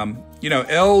it. You know,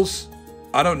 Els,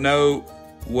 I don't know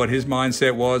what his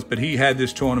mindset was, but he had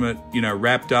this tournament, you know,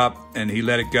 wrapped up, and he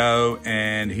let it go,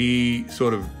 and he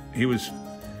was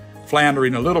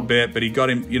floundering a little bit, but he got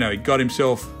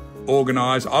himself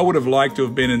organized. I would have liked to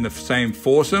have been in the same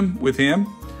foursome with him.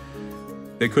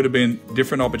 There could have been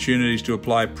different opportunities to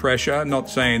apply pressure. Not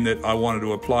saying that I wanted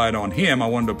to apply it on him. I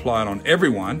wanted to apply it on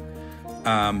everyone.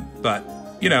 But,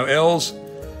 you know, Els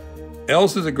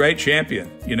is a great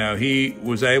champion. You know, he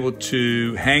was able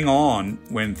to hang on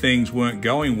when things weren't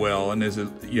going well, and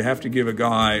you have to give a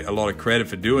guy a lot of credit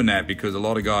for doing that, because a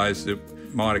lot of guys that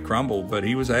might have crumbled, but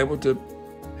he was able to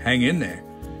hang in there.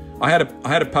 I had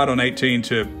a putt on 18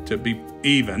 to be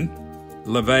even.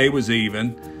 LeVay was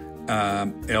even.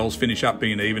 Els finished up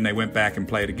being even. They went back and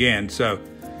played again. So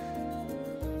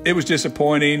it was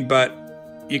disappointing, but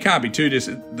you can't be too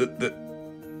disappointed.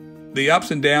 The ups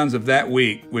and downs of that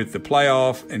week with the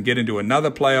playoff and get into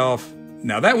another playoff.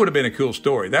 Now that would have been a cool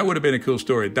story. That would have been a cool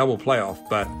story, a double playoff,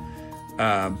 but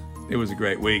it was a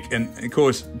great week. And of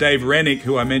course, Dave Rennick,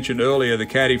 who I mentioned earlier, the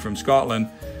caddy from Scotland,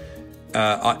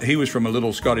 he was from a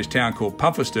little Scottish town called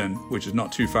Puffeston, which is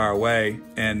not too far away,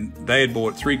 and they had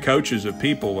bought 3 coaches of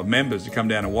people, of members, to come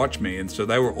down and watch me, and so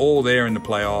they were all there in the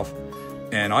playoff,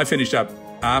 and I finished up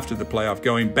after the playoff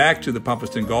going back to the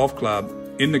Puffeston Golf Club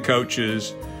in the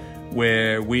coaches,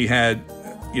 where we had,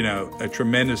 you know, a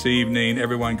tremendous evening.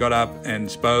 Everyone got up and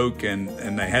spoke, and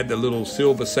they had the little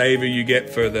silver saver you get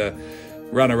for the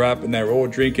runner-up, and they were all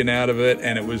drinking out of it,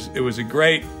 and it was a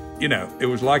great, you know, it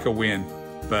was like a win,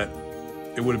 but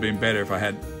it would have been better if I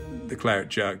had the Claret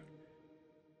Jug.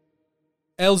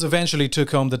 Els eventually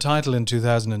took home the title in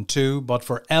 2002, but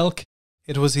for Elk,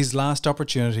 it was his last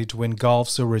opportunity to win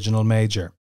golf's original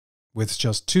major. With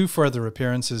just 2 further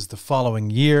appearances the following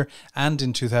year and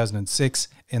in 2006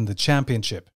 in the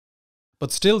championship.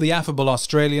 But still, the affable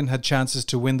Australian had chances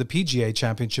to win the PGA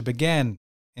Championship again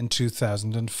in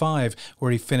 2005,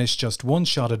 where he finished just 1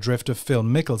 shot adrift of Phil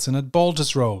Mickelson at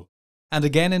Baltusrol, and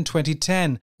again in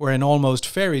 2010, where in almost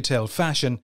fairy tale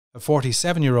fashion, a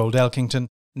 47-year-old Elkington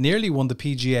nearly won the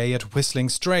PGA at Whistling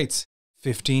Straits,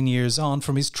 15 years on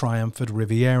from his triumph at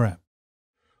Riviera.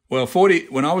 Well,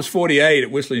 when I was 48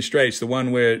 at Whistling Straits, the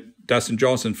one where Dustin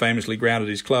Johnson famously grounded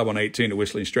his club on 18 at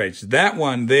Whistling Straits, that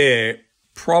one there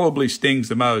probably stings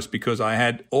the most, because I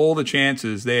had all the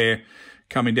chances there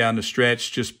coming down the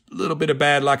stretch. Just a little bit of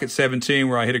bad luck at 17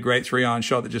 where I hit a great 3-iron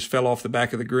shot that just fell off the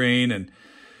back of the green. And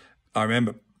I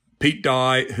remember Pete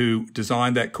Dye, who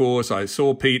designed that course. I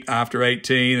saw Pete after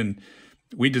 18, and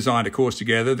we designed a course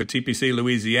together, the TPC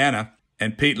Louisiana.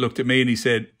 And Pete looked at me and he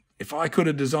said, "If I could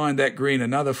have designed that green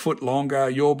another foot longer,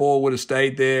 your ball would have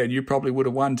stayed there and you probably would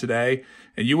have won today.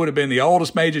 And you would have been the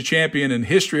oldest major champion in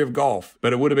history of golf.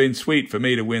 But it would have been sweet for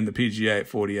me to win the PGA at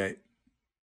 48.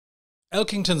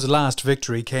 Elkington's last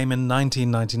victory came in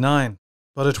 1999.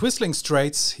 But at Whistling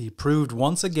Straits, he proved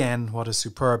once again what a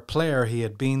superb player he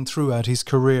had been throughout his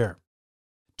career.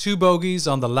 2 bogeys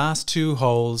on the last 2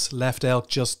 holes left Elk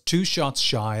just 2 shots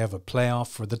shy of a playoff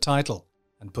for the title,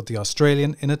 and put the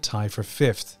Australian in a tie for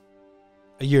 5th.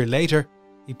 A year later,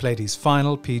 he played his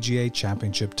final PGA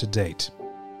Championship to date.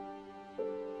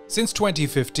 Since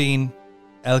 2015,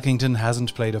 Elkington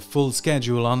hasn't played a full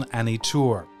schedule on any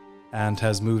tour, and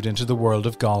has moved into the world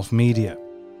of golf media.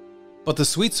 But the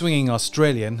sweet-swinging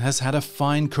Australian has had a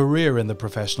fine career in the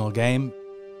professional game,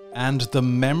 and the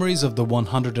memories of the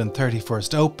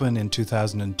 131st Open in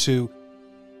 2002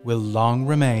 will long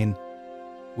remain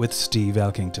with Steve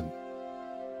Elkington.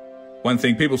 One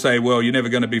thing people say, well, you're never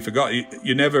going to be forgotten.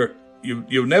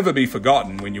 You'll never be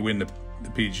forgotten when you win the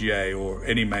PGA or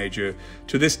any major.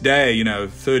 To this day, you know,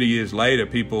 30 years later,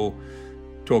 people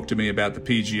talk to me about the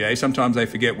PGA. Sometimes they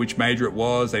forget which major it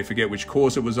was. They forget which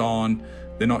course it was on.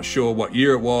 They're not sure what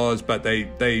year it was, but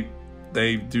they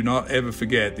do not ever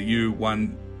forget that you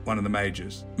won one of the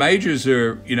majors. Majors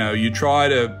are, you know, you try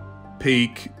to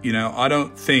peak. You know, I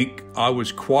don't think I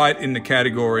was quite in the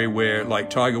category where, like,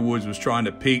 Tiger Woods was trying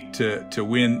to peak to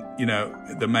win, you know,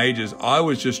 the majors. I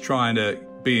was just trying to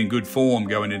be in good form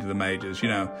going into the majors. You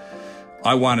know,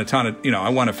 I won a ton of, you know, I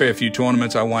won a fair few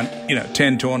tournaments. I won, you know,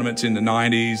 10 tournaments in the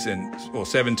 90s or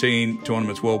 17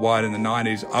 tournaments worldwide in the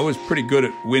 90s. I was pretty good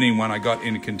at winning when I got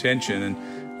into contention. And,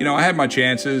 you know, I had my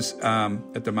chances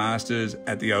at the Masters,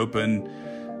 at the Open,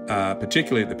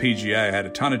 particularly at the PGA. I had a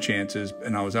ton of chances,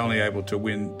 and I was only able to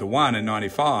win the one in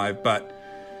 95. But,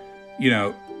 you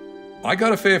know, I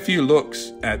got a fair few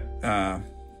looks at,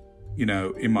 you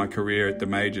know, in my career at the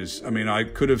majors. I mean, I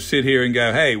could have sit here and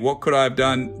go, hey, what could I have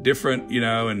done different, you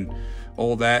know, and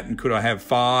all that, and could I have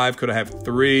 5, could I have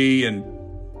 3, and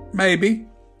maybe,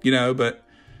 you know, but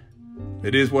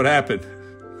it is what happened.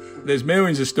 There's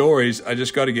millions of stories. I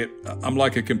just got to get, I'm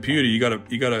like a computer, you got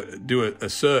to do a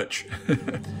search.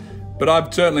 But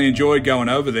I've certainly enjoyed going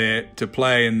over there to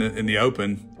play in the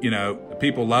Open. You know,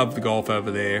 people love the golf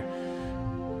over there.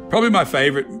 Probably my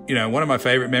favorite, you know, one of my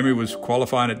favorite memories was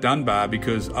qualifying at Dunbar,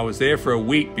 because I was there for a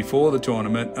week before the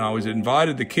tournament, and I was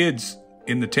invited the kids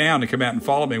in the town to come out and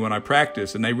follow me when I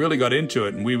practiced, and they really got into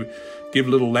it, and we would give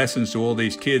little lessons to all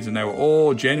these kids, and they were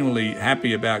all genuinely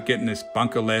happy about getting this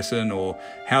bunker lesson or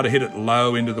how to hit it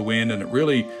low into the wind, and it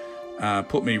really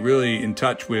put me really in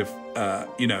touch with,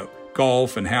 you know,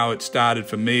 golf and how it started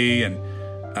for me. And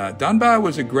Dunbar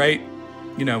was a great,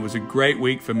 you know, was a great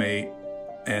week for me.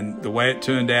 And the way it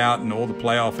turned out and all the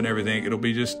playoff and everything, it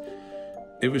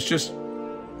was just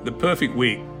the perfect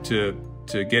week to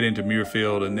get into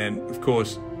Muirfield. And then, of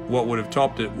course, what would have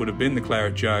topped it would have been the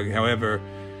Claret Jug. However,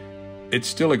 it's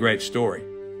still a great story.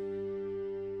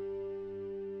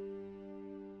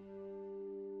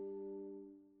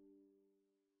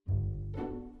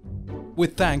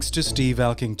 With thanks to Steve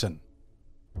Elkington.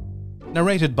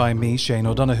 Narrated by me, Shane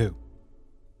O'Donoghue.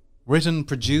 Written,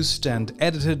 produced and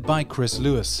edited by Chris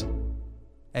Lewis.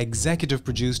 Executive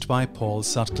produced by Paul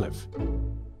Sutcliffe.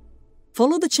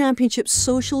 Follow the Championship's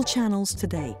social channels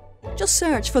today. Just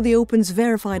search for the Open's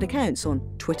verified accounts on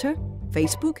Twitter,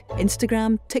 Facebook,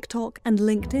 Instagram, TikTok and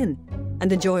LinkedIn,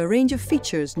 and enjoy a range of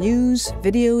features, news,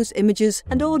 videos, images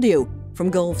and audio from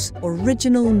golf's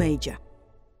original major.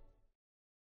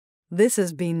 This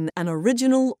has been an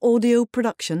original audio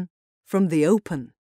production from The Open.